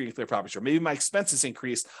less free and clear properties? Or maybe my expenses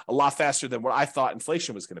increased a lot faster than what I thought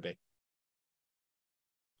inflation was going to be.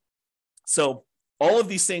 So all of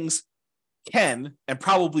these things can and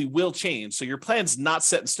probably will change. So your plan's not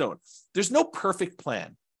set in stone. There's no perfect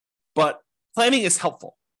plan, but planning is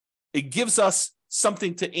helpful. It gives us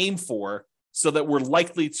something to aim for so that we're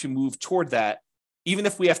likely to move toward that, even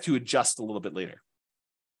if we have to adjust a little bit later.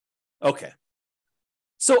 Okay.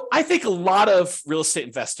 So I think a lot of real estate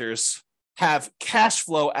investors have cash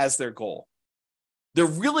flow as their goal. They're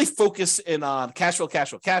really focused in on cash flow,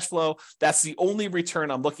 cash flow, cash flow. That's the only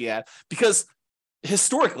return I'm looking at, because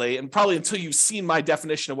historically, and probably until you've seen my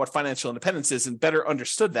definition of what financial independence is and better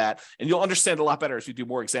understood that, and you'll understand a lot better as we do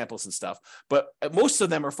more examples and stuff. But most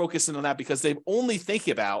of them are focusing on that because they only think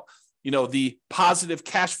about, the positive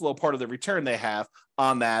cash flow part of the return they have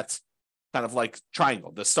on that kind of like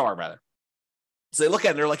triangle, the star rather. So they look at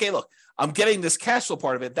it and they're like, hey, look, I'm getting this cash flow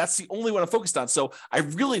part of it. That's the only one I'm focused on. So I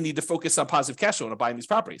really need to focus on positive cash flow when I'm buying these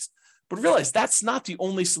properties. But realize that's not the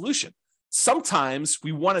only solution. Sometimes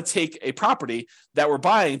we want to take a property that we're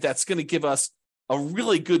buying that's going to give us a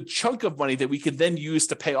really good chunk of money that we could then use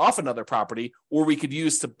to pay off another property, or we could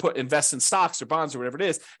use to invest in stocks or bonds or whatever it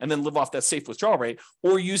is, and then live off that safe withdrawal rate,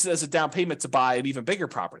 or use it as a down payment to buy an even bigger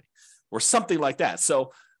property or something like that.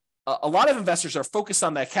 So a lot of investors are focused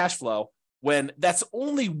on that cash flow when that's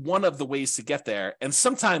only one of the ways to get there. And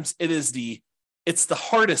sometimes it's the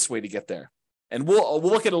hardest way to get there. And we'll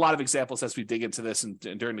look at a lot of examples as we dig into this and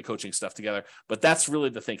during the coaching stuff together, but that's really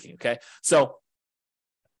the thinking, okay? So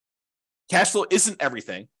cash flow isn't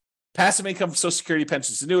everything. Passive income from Social Security,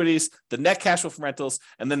 pensions, annuities, the net cash flow from rentals,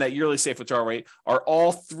 and then that yearly safe withdrawal rate are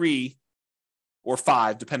all 3 or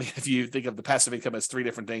 5, depending if you think of the passive income as 3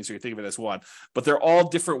 different things or you think of it as one, but they're all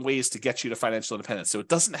different ways to get you to financial independence. So it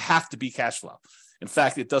doesn't have to be cash flow. In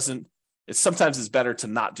fact, sometimes it's better to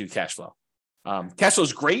not do cash flow. Cash flow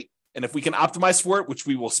is great. And if we can optimize for it, which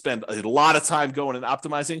we will spend a lot of time going and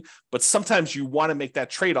optimizing, but sometimes you want to make that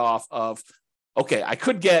trade-off of, okay, I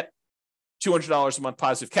could get $200 a month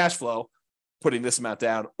positive cash flow, putting this amount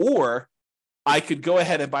down, or I could go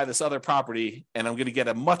ahead and buy this other property and I'm going to get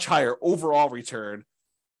a much higher overall return.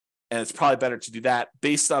 And it's probably better to do that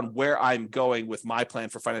based on where I'm going with my plan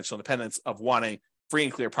for financial independence of wanting free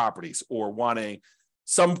and clear properties or wanting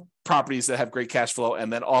some properties that have great cash flow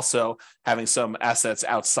and then also having some assets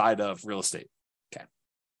outside of real estate. Okay.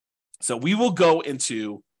 So we will go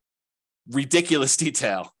into ridiculous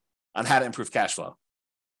detail on how to improve cash flow.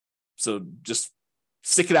 So just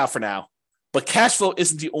stick it out for now. But cash flow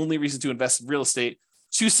isn't the only reason to invest in real estate.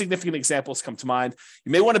 2 significant examples come to mind.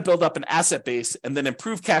 You may want to build up an asset base and then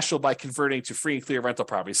improve cash flow by converting to free and clear rental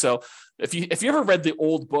property. So if you ever read the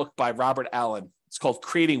old book by Robert Allen, it's called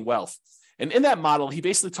Creating Wealth. And in that model, he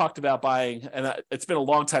basically talked about buying, and it's been a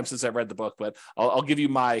long time since I read the book, but I'll give you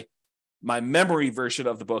my memory version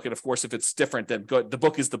of the book. And of course, if it's different, then the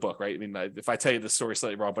book is the book, right? I mean, if I tell you the story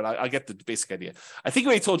slightly wrong, but I'll get the basic idea. I think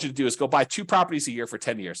what he told you to do is go buy 2 properties a year for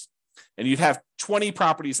 10 years. And you'd have 20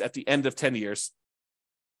 properties at the end of 10 years.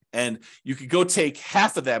 And you could go take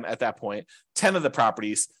half of them at that point, 10 of the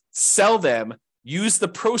properties, sell them, use the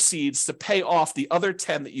proceeds to pay off the other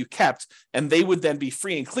 10 that you kept, and they would then be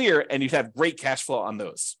free and clear, and you'd have great cash flow on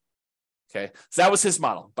those. Okay, so that was his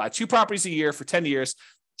model. Buy 2 properties a year for 10 years,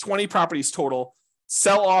 20 properties total,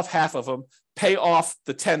 sell off half of them, pay off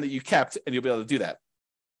the 10 that you kept, and you'll be able to do that.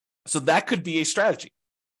 So that could be a strategy.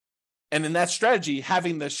 And in that strategy,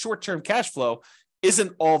 having the short-term cash flow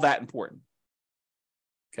isn't all that important.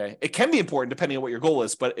 Okay, it can be important depending on what your goal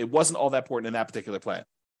is, but it wasn't all that important in that particular plan.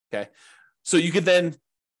 Okay, so you could then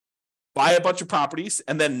buy a bunch of properties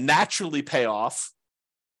and then naturally pay off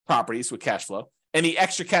properties with cash flow. Any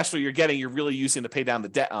extra cash flow you're getting, you're really using to pay down the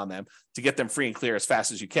debt on them to get them free and clear as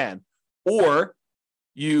fast as you can. Or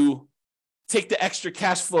you take the extra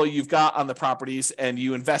cash flow you've got on the properties and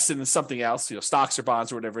you invest it in something else, stocks or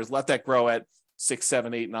bonds or whatever, let that grow at 6,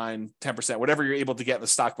 7, 8, 9, 10%, whatever you're able to get in the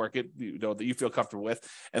stock market, that you feel comfortable with.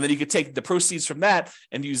 And then you could take the proceeds from that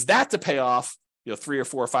and use that to pay off, 3 or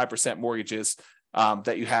 4 or 5% mortgages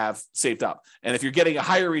that you have saved up. And if you're getting a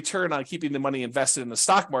higher return on keeping the money invested in the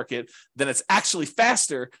stock market, then it's actually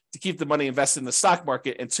faster to keep the money invested in the stock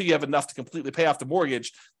market until you have enough to completely pay off the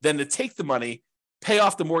mortgage than to take the money, pay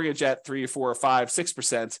off the mortgage at 3 or 4 or 5,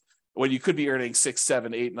 6%, when you could be earning 6,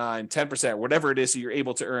 7, 8, 9, 10%, whatever it is that you're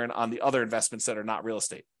able to earn on the other investments that are not real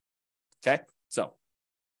estate. Okay. So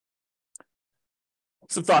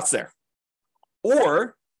some thoughts there.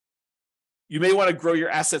 Or you may want to grow your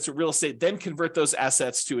assets with real estate, then convert those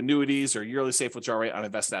assets to annuities or yearly safe withdrawal rate on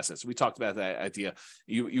invested assets. We talked about that idea.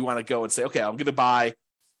 You want to go and say, okay, I'm going to buy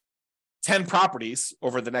 10 properties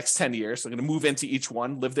over the next 10 years. So I'm going to move into each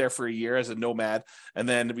one, live there for a year as a nomad, and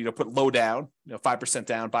then put low down, 5%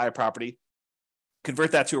 down, buy a property,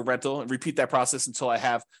 convert that to a rental, and repeat that process until I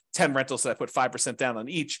have 10 rentals that I put 5% down on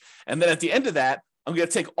each. And then at the end of that, I'm going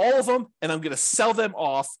to take all of them and I'm going to sell them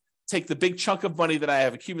off, take the big chunk of money that I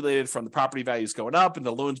have accumulated from the property values going up and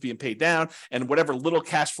the loans being paid down and whatever little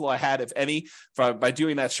cash flow I had, if any, by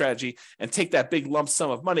doing that strategy, and take that big lump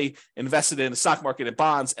sum of money, invest it in the stock market and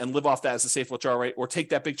bonds, and live off that as a safe withdrawal rate, or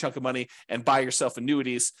take that big chunk of money and buy yourself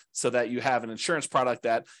annuities so that you have an insurance product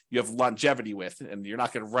that you have longevity with, and you're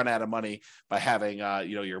not going to run out of money by having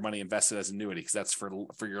your money invested as annuity, because that's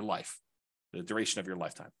for your life, the duration of your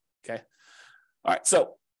lifetime. Okay. All right.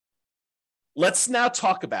 So let's now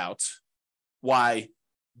talk about why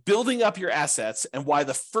building up your assets and why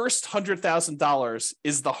the first $100,000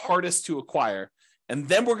 is the hardest to acquire. And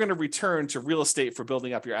then we're going to return to real estate for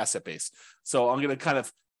building up your asset base. So I'm going to kind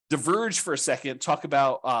of diverge for a second, talk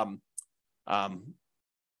about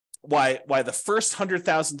why the first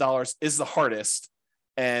 $100,000 is the hardest.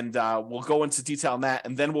 And we'll go into detail on that,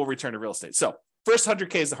 and then we'll return to real estate. So first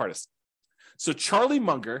 100K is the hardest. So Charlie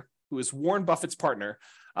Munger, who is Warren Buffett's partner,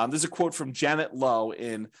 there's a quote from Janet Lowe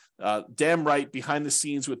in Damn Right, Behind the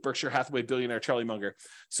Scenes with Berkshire Hathaway billionaire Charlie Munger.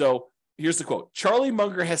 So here's the quote. Charlie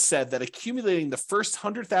Munger has said that accumulating the first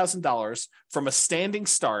 $100,000 from a standing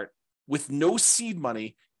start with no seed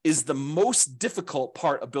money is the most difficult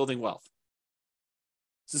part of building wealth.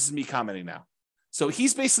 This is me commenting now. So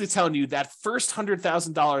he's basically telling you that first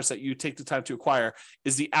 $100,000 that you take the time to acquire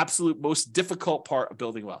is the absolute most difficult part of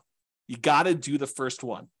building wealth. You got to do the first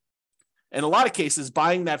one. In a lot of cases,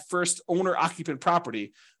 buying that first owner-occupant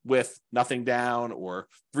property with nothing down, or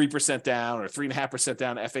 3% down, or 3.5%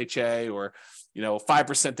 down FHA, or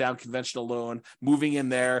 5% down conventional loan, moving in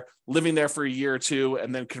there, living there for a year or two,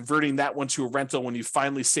 and then converting that one to a rental when you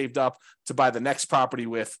finally saved up to buy the next property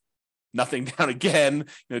with nothing down again,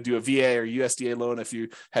 do a VA or USDA loan if you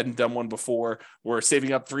hadn't done one before, or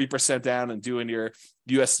saving up 3% down and doing your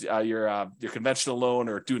conventional loan,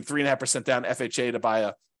 or doing 3.5% down FHA to buy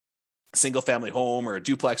a single family home or a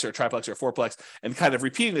duplex or a triplex or a fourplex, and kind of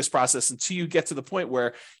repeating this process until you get to the point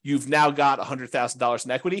where you've now got $100,000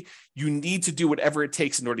 in equity. You need to do whatever it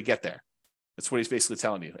takes in order to get there. That's what he's basically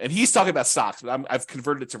telling you. And he's talking about stocks, but I've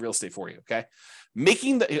converted it to real estate for you. Okay. I'm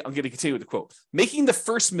going to continue with the quote. Making the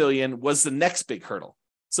first million was the next big hurdle.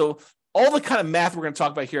 So all the kind of math we're going to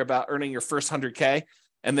talk about here about earning your first 100K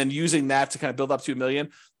and then using that to kind of build up to $1 million,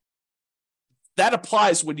 that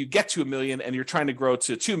applies when you get to $1 million and you're trying to grow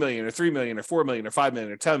to 2 million or 3 million or 4 million or 5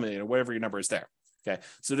 million or 10 million or whatever your number is there. Okay.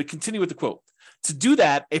 So to continue with the quote, to do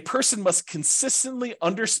that, a person must consistently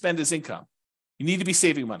underspend his income. You need to be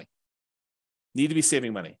saving money.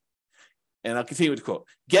 And I'll continue with the quote.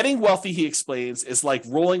 Getting wealthy, he explains, is like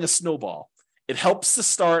rolling a snowball. It helps to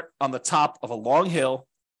start on the top of a long hill,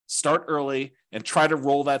 start early, and try to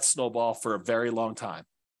roll that snowball for a very long time.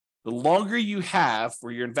 The longer you have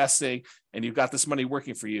where you're investing and you've got this money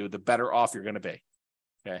working for you, the better off you're going to be.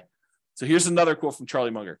 Okay. So here's another quote from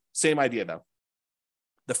Charlie Munger. Same idea though.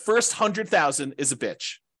 The first 100,000 is a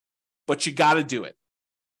bitch, but you got to do it.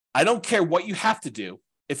 I don't care what you have to do.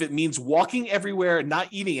 If it means walking everywhere and not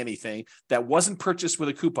eating anything that wasn't purchased with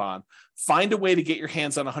a coupon, find a way to get your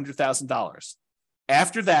hands on $100,000.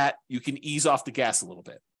 After that, you can ease off the gas a little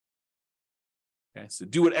bit. Okay. So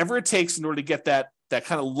do whatever it takes in order to get that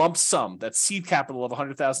kind of lump sum, that seed capital of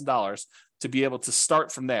 $100,000, to be able to start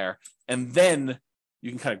from there, and then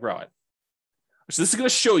you can kind of grow it. So this is going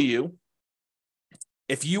to show you,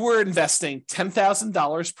 if you were investing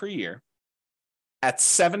 $10,000 per year at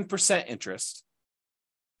 7% interest,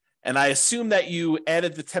 and I assume that you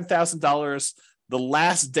added the $10,000 the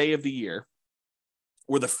last day of the year,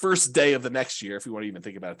 or the first day of the next year, if you want to even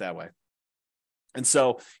think about it that way. And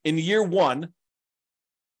so in year one,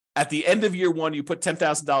 at the end of year one, you put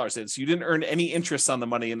 $10,000 in. So you didn't earn any interest on the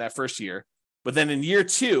money in that first year. But then in year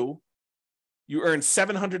two, you earned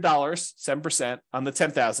 $700, 7% on the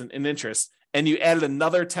 $10,000 in interest, and you added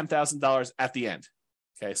another $10,000 at the end.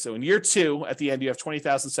 Okay, so in year two, at the end, you have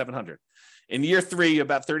 $20,700. In year three, you have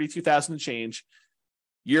about $32,000 and change.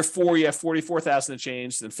 Year four, you have $44,000 and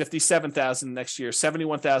change, then $57,000 next year,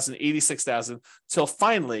 $71,000, $86,000, till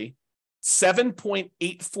finally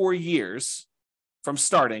 7.84 years from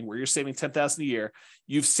starting, where you're saving $10,000 a year,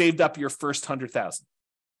 you've saved up your first $100,000.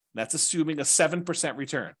 That's assuming a 7%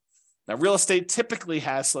 return. Now, real estate typically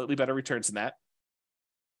has slightly better returns than that.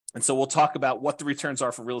 And so we'll talk about what the returns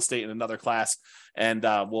are for real estate in another class, and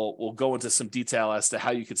we'll go into some detail as to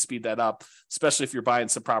how you could speed that up, especially if you're buying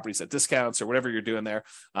some properties at discounts or whatever you're doing there.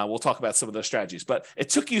 We'll talk about some of those strategies. But it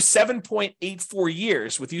took you 7.84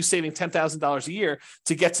 years with you saving $10,000 a year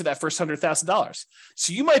to get to that first $100,000.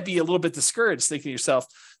 So you might be a little bit discouraged, thinking to yourself,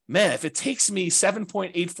 man, if it takes me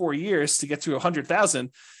 7.84 years to get to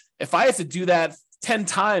 100,000, if I have to do that 10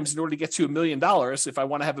 times in order to get to $1 million, if I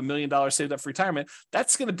want to have $1 million saved up for retirement,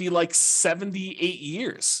 that's going to be like 78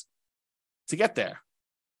 years to get there.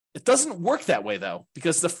 It doesn't work that way, though,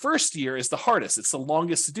 because the first year is the hardest. It's the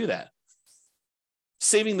longest to do that.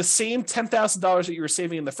 Saving the same $10,000 that you were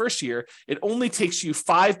saving in the first year, it only takes you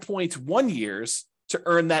 5.1 years to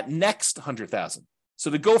earn that next $100,000.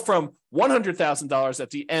 So to go from $100,000 at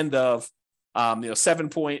the end of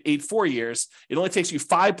 7.84 years, it only takes you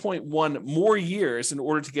 5.1 more years in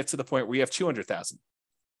order to get to the point where you have 200,000.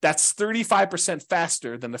 That's 35%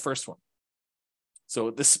 faster than the first one.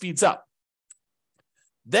 So this speeds up.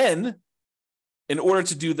 Then, in order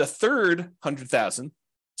to do the third 100,000,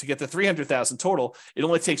 to get the 300,000 total, it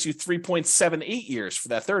only takes you 3.78 years for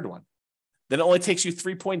that third one. Then it only takes you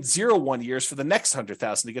 3.01 years for the next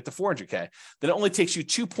 100,000 to get to 400K. Then it only takes you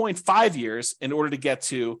 2.5 years in order to get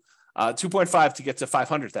to 2.5 to get to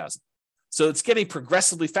 500,000. So it's getting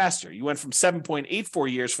progressively faster. You went from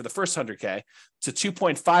 7.84 years for the first 100K to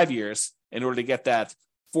 2.5 years in order to get that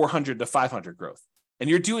 400 to 500 growth. And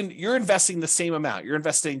you're investing the same amount. You're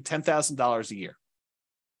investing $10,000 a year.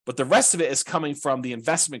 But the rest of it is coming from the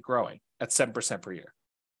investment growing at 7% per year.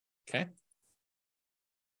 Okay.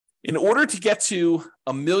 In order to get to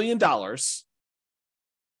 $1 million,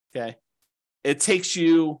 okay, it takes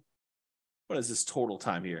you, what is this total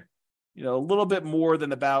time here? A little bit more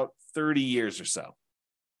than about 30 years or so.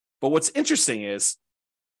 But what's interesting is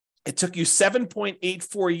it took you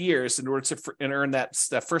 7.84 years in order to earn that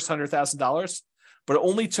first $100,000, but it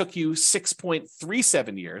only took you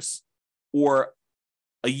 6.37 years, or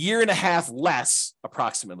a year and a half less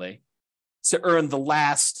approximately, to earn the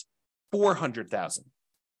last 400,000.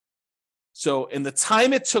 So in the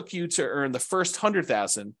time it took you to earn the first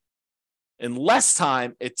 100,000, in less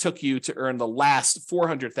time it took you to earn the last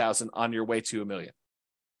 400,000 on your way to $1 million.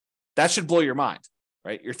 That should blow your mind,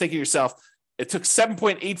 right? You're thinking to yourself, it took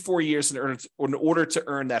 7.84 years in order to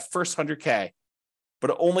earn that first 100K,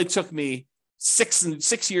 but it only took me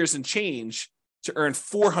 6 years and change to earn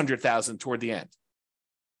 400,000 toward the end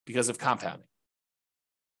because of compounding.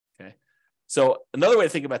 Okay. So another way to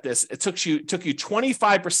think about this, it took you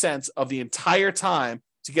 25% of the entire time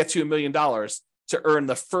to get to $1 million to earn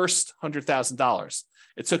the first $100,000.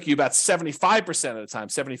 It took you about 75% of the time,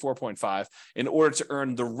 74.5, in order to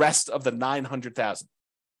earn the rest of the 900,000.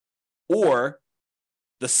 Or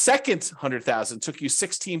the second 100,000 took you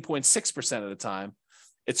 16.6% of the time.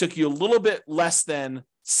 It took you a little bit less than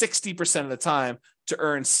 60% of the time to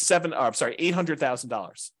earn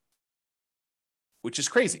 $800,000, which is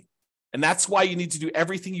crazy. And that's why you need to do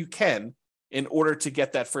everything you can in order to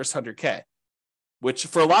get that first 100K, which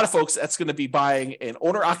for a lot of folks, that's going to be buying an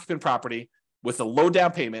owner-occupant property with a low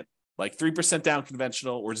down payment, like 3% down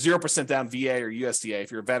conventional or 0% down VA or USDA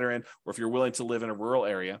if you're a veteran, or if you're willing to live in a rural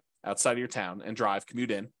area outside of your town and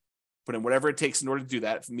commute in, put in whatever it takes in order to do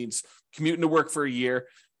that. If it means commuting to work for a year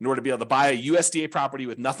in order to be able to buy a USDA property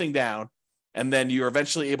with nothing down, and then you're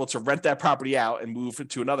eventually able to rent that property out and move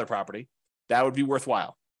to another property, that would be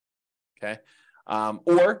worthwhile. Okay.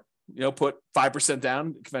 Or, put 5%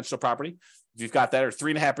 down conventional property. If you've got that, or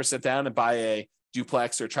 3.5% down, and buy a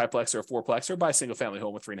duplex or triplex or a fourplex, or buy a single family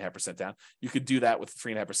home with 3.5% down. You could do that with a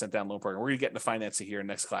 3.5% down loan program. We're going to get into financing here in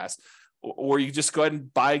next class. Or you just go ahead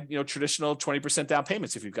and buy, traditional 20% down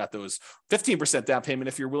payments if you've got those, 15% down payment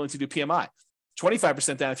if you're willing to do PMI,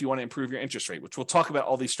 25% down if you want to improve your interest rate, which we'll talk about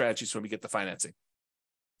all these strategies when we get the financing.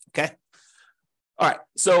 Okay. All right.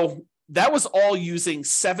 So that was all using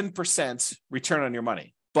 7% return on your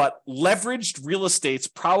money, but leveraged real estate's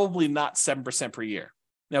probably not 7% per year.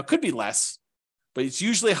 Now it could be less, but it's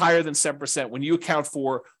usually higher than 7% when you account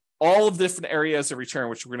for all of the different areas of return,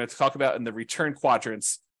 which we're going to talk about in the return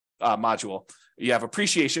quadrants module. You have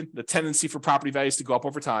appreciation, the tendency for property values to go up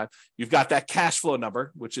over time. You've got that cash flow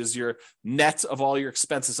number, which is your net of all your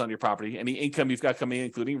expenses on your property, any income you've got coming in,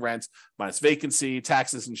 including rent, minus vacancy,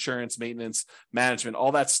 taxes, insurance, maintenance, management,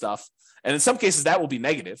 all that stuff. And in some cases, that will be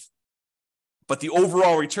negative, but the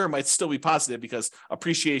overall return might still be positive because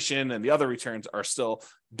appreciation and the other returns are still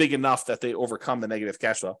big enough that they overcome the negative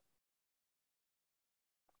cash flow.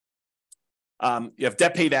 You have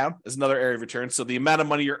debt pay down is another area of return. So the amount of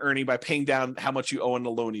money you're earning by paying down how much you owe on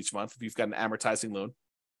the loan each month, if you've got an amortizing loan.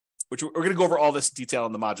 which we're going to go over all this detail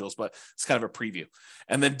in the modules, but it's kind of a preview.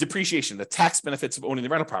 And then depreciation, the tax benefits of owning the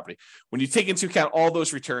rental property. When you take into account all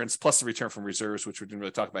those returns, plus the return from reserves, which we didn't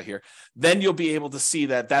really talk about here, then you'll be able to see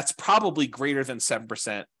that that's probably greater than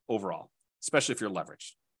 7% overall, especially if you're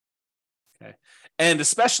leveraged. Okay. And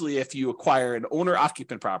especially if you acquire an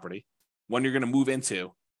owner-occupant property, one you're going to move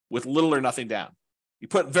into with little or nothing down. You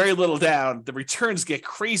put very little down, the returns get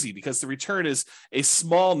crazy because the return is a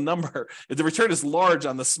small number. The return is large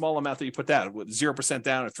on the small amount that you put down, with 0%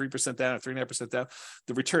 down or 3% down or 3.5% down.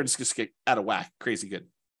 The returns just get out of whack, crazy good.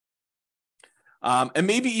 And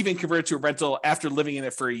maybe even convert it to a rental after living in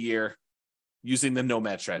it for a year using the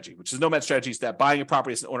nomad strategy, which is nomad strategy is that buying a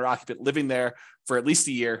property as an owner occupant, living there for at least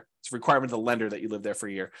a year. It's a requirement of the lender that you live there for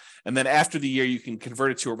a year. And then after the year, you can convert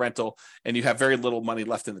it to a rental and you have very little money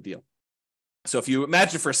left in the deal. So if you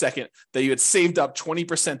imagine for a second that you had saved up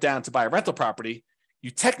 20% down to buy a rental property,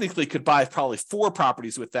 you technically could buy probably 4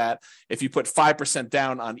 properties with that if you put 5%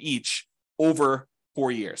 down on each over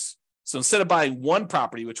 4 years. So instead of buying 1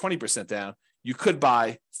 property with 20% down, you could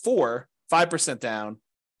buy 4 5% down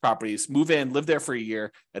properties, move in, live there for a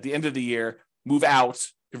year. At the end of the year, move out,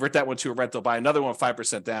 convert that one to a rental, buy another one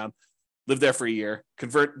 5% down, live there for a year,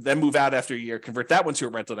 convert, then move out after a year, convert that one to a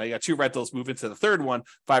rental. Now you got 2 rentals, move into the third one,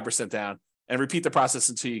 5% down, and repeat the process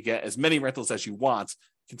until you get as many rentals as you want,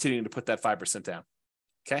 continuing to put that 5% down.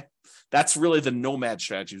 Okay. That's really the nomad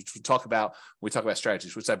strategy, which we talk about when we talk about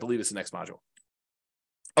strategies, which I believe is the next module.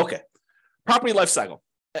 Okay. Property life cycle.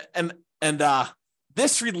 And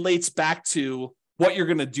this relates back to what you're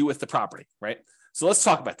going to do with the property, right? So let's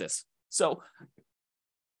talk about this. So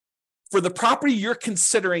for the property you're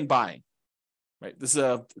considering buying, right? This is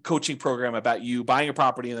a coaching program about you buying a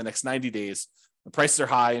property in the next 90 days. The prices are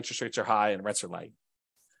high, interest rates are high, and rents are light.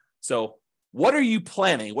 So what are you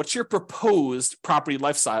planning? What's your proposed property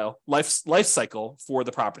life cycle for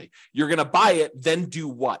the property? You're going to buy it, then do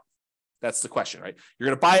what? That's the question, right? You're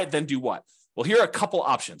going to buy it, then do what? Well, here are a couple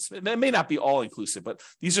options. It may not be all inclusive, but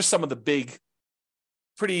these are some of the big,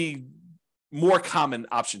 pretty more common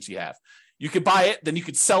options you have. You could buy it, then you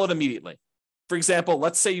could sell it immediately. For example,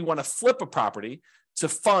 let's say you want to flip a property to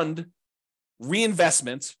fund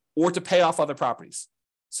reinvestment or to pay off other properties.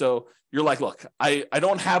 So you're like, look, I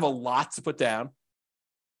don't have a lot to put down,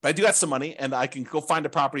 but I do have some money and I can go find a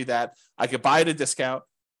property that I could buy at a discount,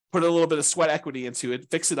 put a little bit of sweat equity into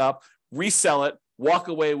it, fix it up, resell it, walk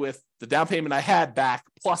away with the down payment I had back,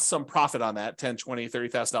 plus some profit on that, $10,000,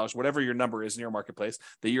 $20,000, $30,000, whatever your number is in your marketplace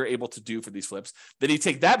that you're able to do for these flips. Then you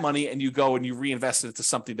take that money and you go and you reinvest it into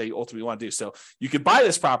something that you ultimately want to do. So you could buy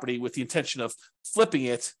this property with the intention of flipping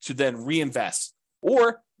it to then reinvest.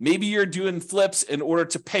 Or maybe you're doing flips in order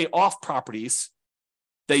to pay off properties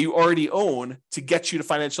that you already own to get you to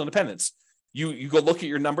financial independence. You go look at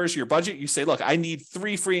your numbers, your budget, you say, look, I need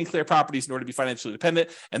 3 free and clear properties in order to be financially independent.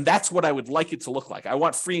 And that's what I would like it to look like. I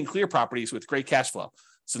want free and clear properties with great cash flow.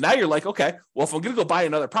 So now you're like, okay, well, if I'm going to go buy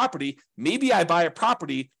another property, maybe I buy a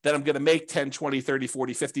property that I'm going to make $10,000, $20,000, $30,000,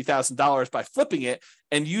 $40,000, $50,000 by flipping it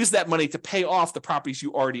and use that money to pay off the properties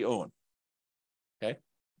you already own. Okay.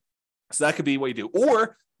 So that could be what you do.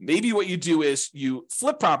 Or maybe what you do is you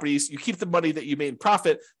flip properties, you keep the money that you made in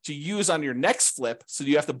profit to use on your next flip. So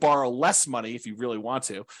you have to borrow less money if you really want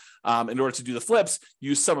to, in order to do the flips,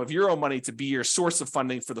 use some of your own money to be your source of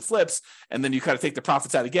funding for the flips. And then you kind of take the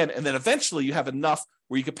profits out again. And then eventually you have enough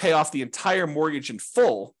where you could pay off the entire mortgage in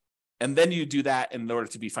full. And then you do that in order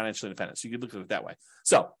to be financially independent. So you could look at it that way.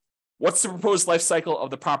 So what's the proposed life cycle of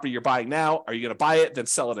the property you're buying now? Are you going to buy it, then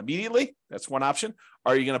sell it immediately? That's one option.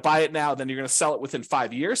 Are you going to buy it now, then you're going to sell it within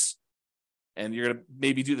 5 years? And you're going to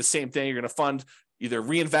maybe do the same thing. You're going to fund either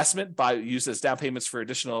reinvestment by use as down payments for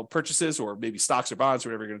additional purchases, or maybe stocks or bonds, or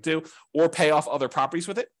whatever you're going to do, or pay off other properties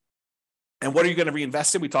with it. And what are you going to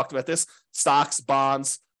reinvest in? We talked about this: stocks,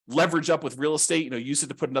 bonds, leverage up with real estate, use it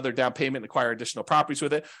to put another down payment and acquire additional properties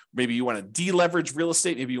with it. Maybe you want to deleverage real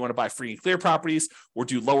estate. Maybe you want to buy free and clear properties or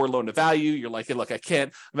do lower loan to value. You're like, hey, look, I'm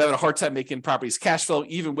having a hard time making properties cash flow,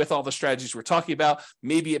 even with all the strategies we're talking about.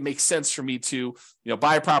 Maybe it makes sense for me to,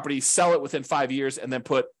 buy a property, sell it within 5 years, and then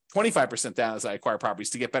put 25% down as I acquire properties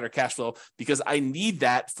to get better cash flow, because I need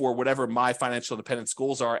that for whatever my financial independence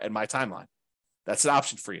goals are and my timeline. That's an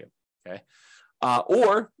option for you. Okay.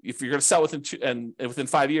 Or if you're going to sell within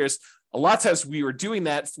 5 years, a lot of times we were doing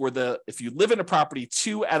that if you live in a property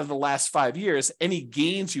 2 out of the last 5 years, any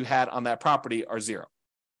gains you had on that property are zero.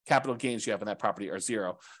 Capital gains you have on that property are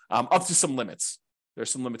zero, up to some limits. There's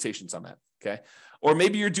some limitations on that. Okay. Or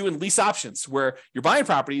maybe you're doing lease options where you're buying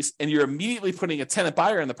properties and you're immediately putting a tenant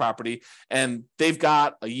buyer in the property, and they've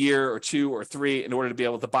got a year or 2 or 3 in order to be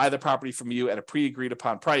able to buy the property from you at a pre-agreed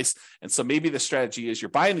upon price. And so maybe the strategy is you're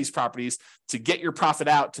buying these properties to get your profit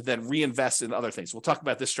out to then reinvest in other things. We'll talk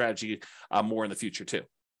about this strategy more in the future too.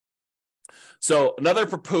 So another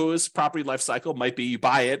proposed property life cycle might be you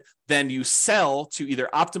buy it, then you sell to either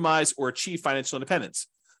optimize or achieve financial independence.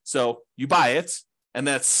 So you buy it, and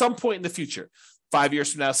then at some point in the future, 5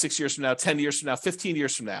 years from now, 6 years from now, 10 years from now, 15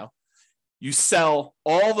 years from now, you sell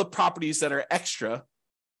all the properties that are extra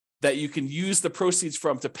that you can use the proceeds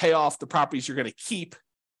from to pay off the properties you're going to keep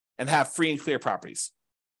and have free and clear properties.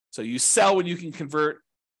 So you sell when you can convert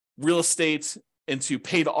real estate into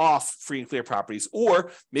paid off free and clear properties.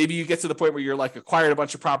 Or maybe you get to the point where you're like acquired a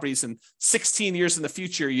bunch of properties, and 16 years in the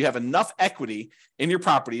future, you have enough equity in your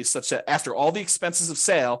properties such that after all the expenses of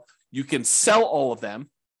sale, you can sell all of them.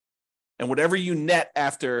 And whatever you net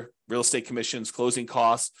after real estate commissions, closing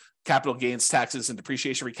costs, capital gains taxes, and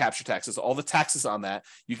depreciation recapture taxes, all the taxes on that,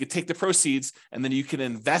 you can take the proceeds and then you can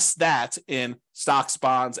invest that in stocks,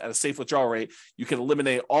 bonds at a safe withdrawal rate. You can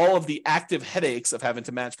eliminate all of the active headaches of having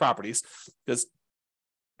to manage properties, because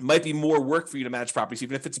it might be more work for you to manage properties,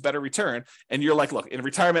 even if it's a better return. And you're like, look, in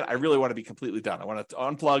retirement, I really want to be completely done. I want to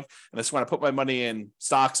unplug and I just want to put my money in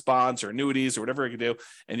stocks, bonds, or annuities, or whatever I can do.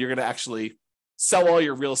 And you're going to actually sell all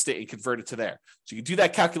your real estate and convert it to there. So you can do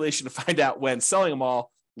that calculation to find out when selling them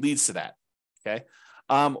all leads to that. Okay.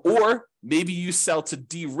 Or maybe you sell to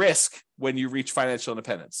de-risk when you reach financial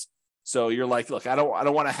independence. So you're like, look, I don't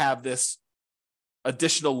want to have this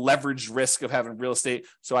additional leverage risk of having real estate,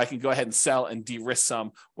 so I can go ahead and sell and de-risk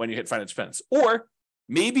some when you hit financial independence. Or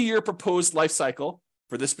maybe your proposed life cycle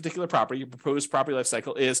for this particular property, your proposed property life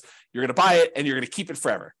cycle is you're going to buy it and you're going to keep it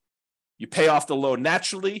forever. You pay off the loan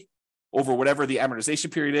naturally over whatever the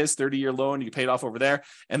amortization period is, 30-year loan, you pay it off over there,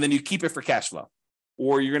 and then you keep it for cash flow.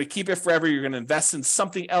 Or you're going to keep it forever, you're going to invest in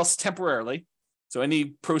something else temporarily. So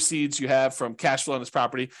any proceeds you have from cash flow on this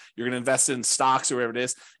property, you're going to invest in stocks or whatever it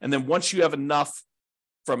is. And then once you have enough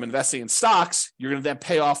from investing in stocks, you're going to then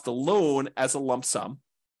pay off the loan as a lump sum.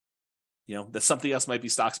 You know, that something else might be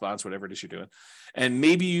stocks, bonds, whatever it is you're doing. And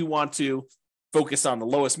maybe you want to focus on the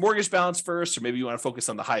lowest mortgage balance first, or maybe you want to focus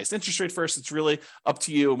on the highest interest rate first. It's really up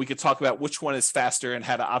to you. And we could talk about which one is faster and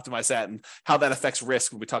how to optimize that and how that affects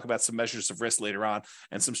risk when we talk about some measures of risk later on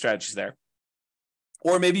and some strategies there.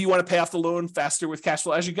 Or maybe you want to pay off the loan faster with cash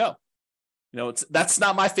flow as you go. You know, that's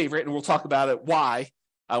not my favorite, and we'll talk about it why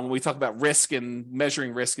when we talk about risk and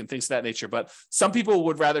measuring risk and things of that nature. But some people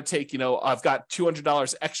would rather take, you know, I've got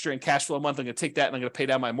 $200 extra in cash flow a month. I'm going to take that and I'm going to pay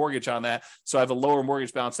down my mortgage on that. So I have a lower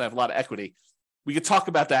mortgage balance and I have a lot of equity. We could talk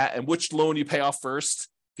about that and which loan you pay off first.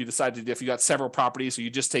 If you decide to, if you got several properties, or you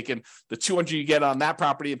just taking the 200 you get on that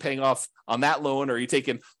property and paying off on that loan, or you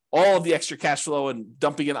taking all of the extra cash flow and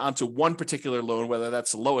dumping it onto one particular loan, whether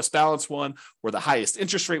that's the lowest balance one or the highest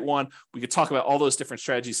interest rate one. We could talk about all those different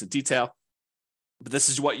strategies in detail. But this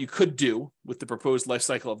is what you could do with the proposed life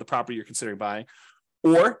cycle of the property you're considering buying.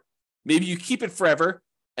 Or maybe you keep it forever,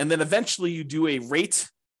 and then eventually you do a rate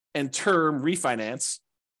and term refinance.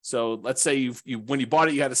 So let's say when you bought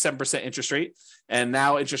it, you had a 7% interest rate, and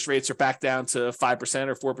now interest rates are back down to 5%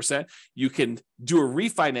 or 4%. You can do a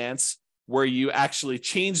refinance where you actually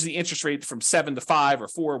change the interest rate from 7 to 5 or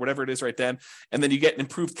 4, whatever it is right then, and then you get an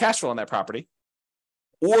improved cash flow on that property.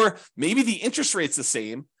 Or maybe the interest rate's the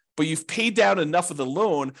same, but you've paid down enough of the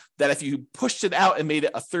loan that if you pushed it out and made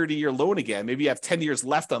it a 30-year loan again, maybe you have 10 years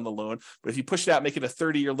left on the loan, but if you push it out, make it a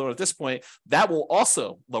 30-year loan at this point, that will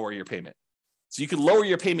also lower your payment. So you can lower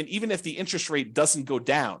your payment even if the interest rate doesn't go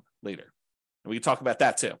down later. And we can talk about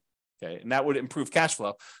that too. Okay. And that would improve cash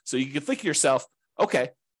flow. So you can think to yourself,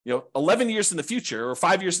 okay, 11 years in the future, or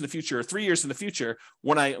 5 years in the future, or 3 years in the future,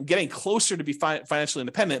 when I'm getting closer to be financially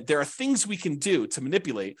independent, there are things we can do to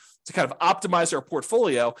manipulate, to kind of optimize our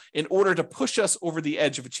portfolio in order to push us over the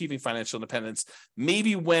edge of achieving financial independence.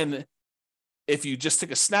 Maybe if you just took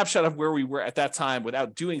a snapshot of where we were at that time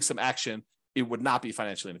without doing some action, it would not be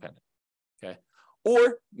financially independent. Okay.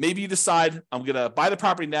 Or maybe you decide, I'm going to buy the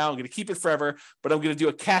property now, I'm going to keep it forever, but I'm going to do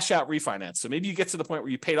a cash out refinance. So maybe you get to the point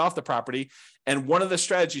where you paid off the property, and one of the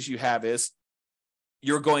strategies you have is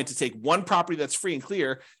you're going to take one property that's free and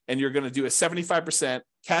clear, and you're going to do a 75%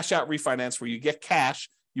 cash out refinance where you get cash,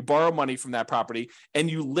 you borrow money from that property, and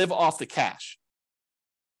you live off the cash.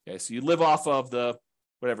 Okay, so you live off of the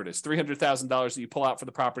whatever it is, $300,000 that you pull out for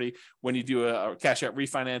the property when you do a cash out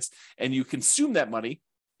refinance, and you consume that money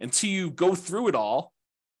until you go through it all,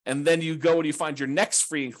 and then you go and you find your next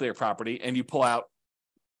free and clear property, and you pull out,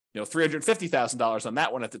 $350,000 on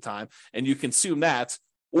that one at the time, and you consume that.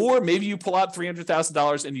 Or maybe you pull out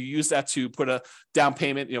 $300,000 and you use that to put a down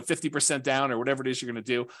payment, 50% down or whatever it is you're going to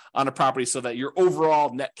do on a property so that your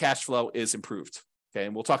overall net cash flow is improved. Okay.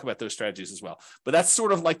 And we'll talk about those strategies as well. But that's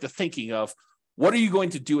sort of like the thinking of what are you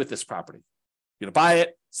going to do with this property? You're going to buy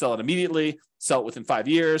it, sell it immediately, sell it within 5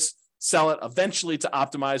 years, sell it eventually to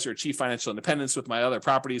optimize or achieve financial independence with my other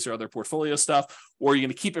properties or other portfolio stuff, or you're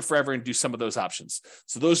going to keep it forever and do some of those options.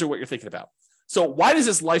 So those are what you're thinking about. So why does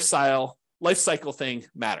this life cycle thing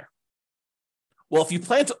matter? Well, if you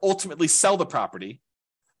plan to ultimately sell the property,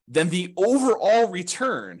 then the overall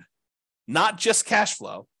return, not just cash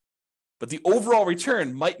flow, but the overall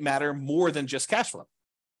return might matter more than just cash flow.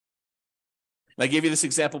 And I gave you this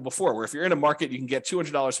example before, where if you're in a market, you can get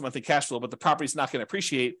 $200 a month in cash flow, but the property's not going to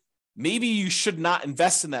appreciate. Maybe you should not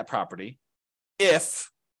invest in that property if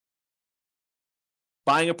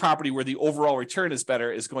buying a property where the overall return is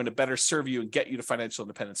better is going to better serve you and get you to financial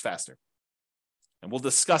independence faster. And we'll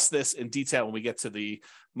discuss this in detail when we get to the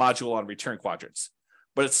module on return quadrants.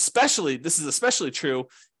 But this is especially true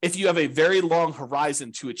if you have a very long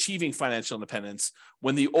horizon to achieving financial independence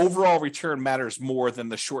when the overall return matters more than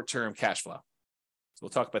the short-term cash flow. So we'll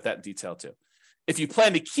talk about that in detail too. If you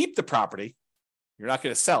plan to keep the property, you're not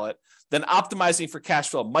going to sell it, then optimizing for cash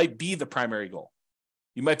flow might be the primary goal.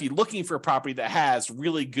 You might be looking for a property that has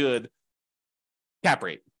really good cap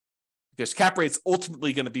rate, because cap rate's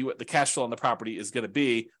ultimately going to be what the cash flow on the property is going to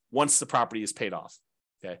be once the property is paid off.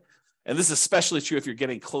 Okay. And this is especially true if you're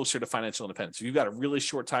getting closer to financial independence. If you've got a really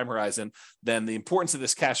short time horizon, then the importance of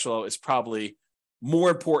this cash flow is probably more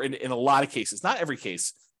important in a lot of cases. Not every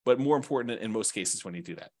case, but more important in most cases when you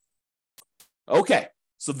do that. Okay,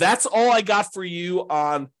 so that's all I got for you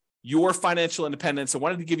on your financial independence. I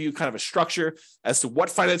wanted to give you kind of a structure as to what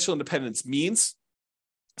financial independence means,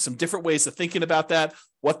 some different ways of thinking about that,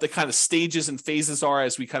 what the kind of stages and phases are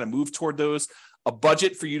as we kind of move toward those, a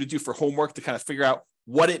budget for you to do for homework to kind of figure out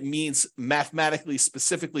what it means mathematically,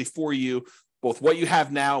 specifically for you, both what you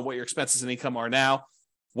have now and what your expenses and income are now,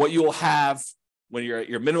 what you will have when you're at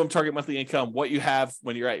your minimum target monthly income, what you have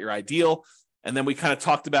when you're at your ideal. And then we kind of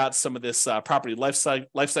talked about some of this property life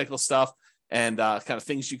cycle stuff and kind of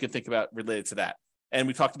things you can think about related to that. And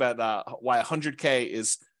we talked about why 100K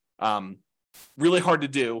is really hard to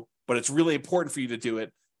do, but it's really important for you to do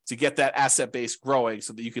it to get that asset base growing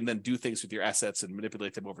so that you can then do things with your assets and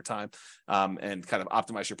manipulate them over time and kind of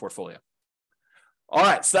optimize your portfolio. All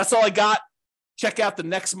right, so that's all I got. Check out the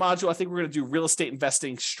next module. I think we're going to do real estate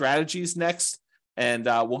investing strategies next. And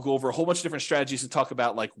we'll go over a whole bunch of different strategies and talk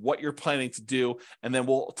about like what you're planning to do. And then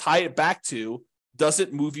we'll tie it back to, does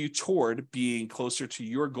it move you toward being closer to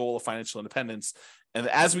your goal of financial independence? And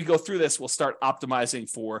as we go through this, we'll start optimizing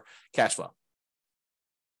for cash flow.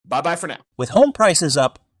 Bye-bye for now. With home prices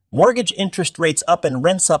up, mortgage interest rates up, and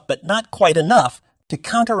rents up, but not quite enough to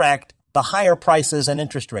counteract the higher prices and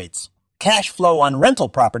interest rates, cash flow on rental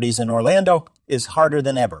properties in Orlando is harder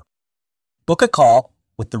than ever. Book a call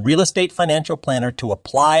with the Real Estate Financial Planner to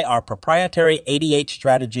apply our proprietary 88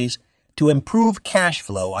 strategies to improve cash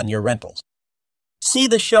flow on your rentals. See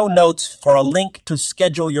the show notes for a link to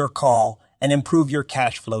schedule your call and improve your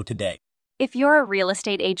cash flow today. If you're a real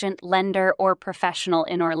estate agent, lender, or professional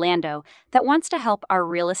in Orlando that wants to help our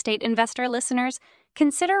real estate investor listeners,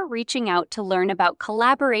 consider reaching out to learn about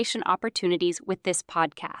collaboration opportunities with this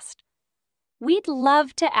podcast. We'd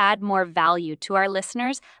love to add more value to our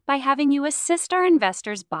listeners by having you assist our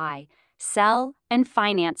investors buy, sell, and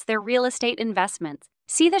finance their real estate investments.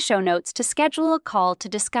 See the show notes to schedule a call to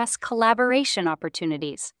discuss collaboration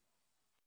opportunities.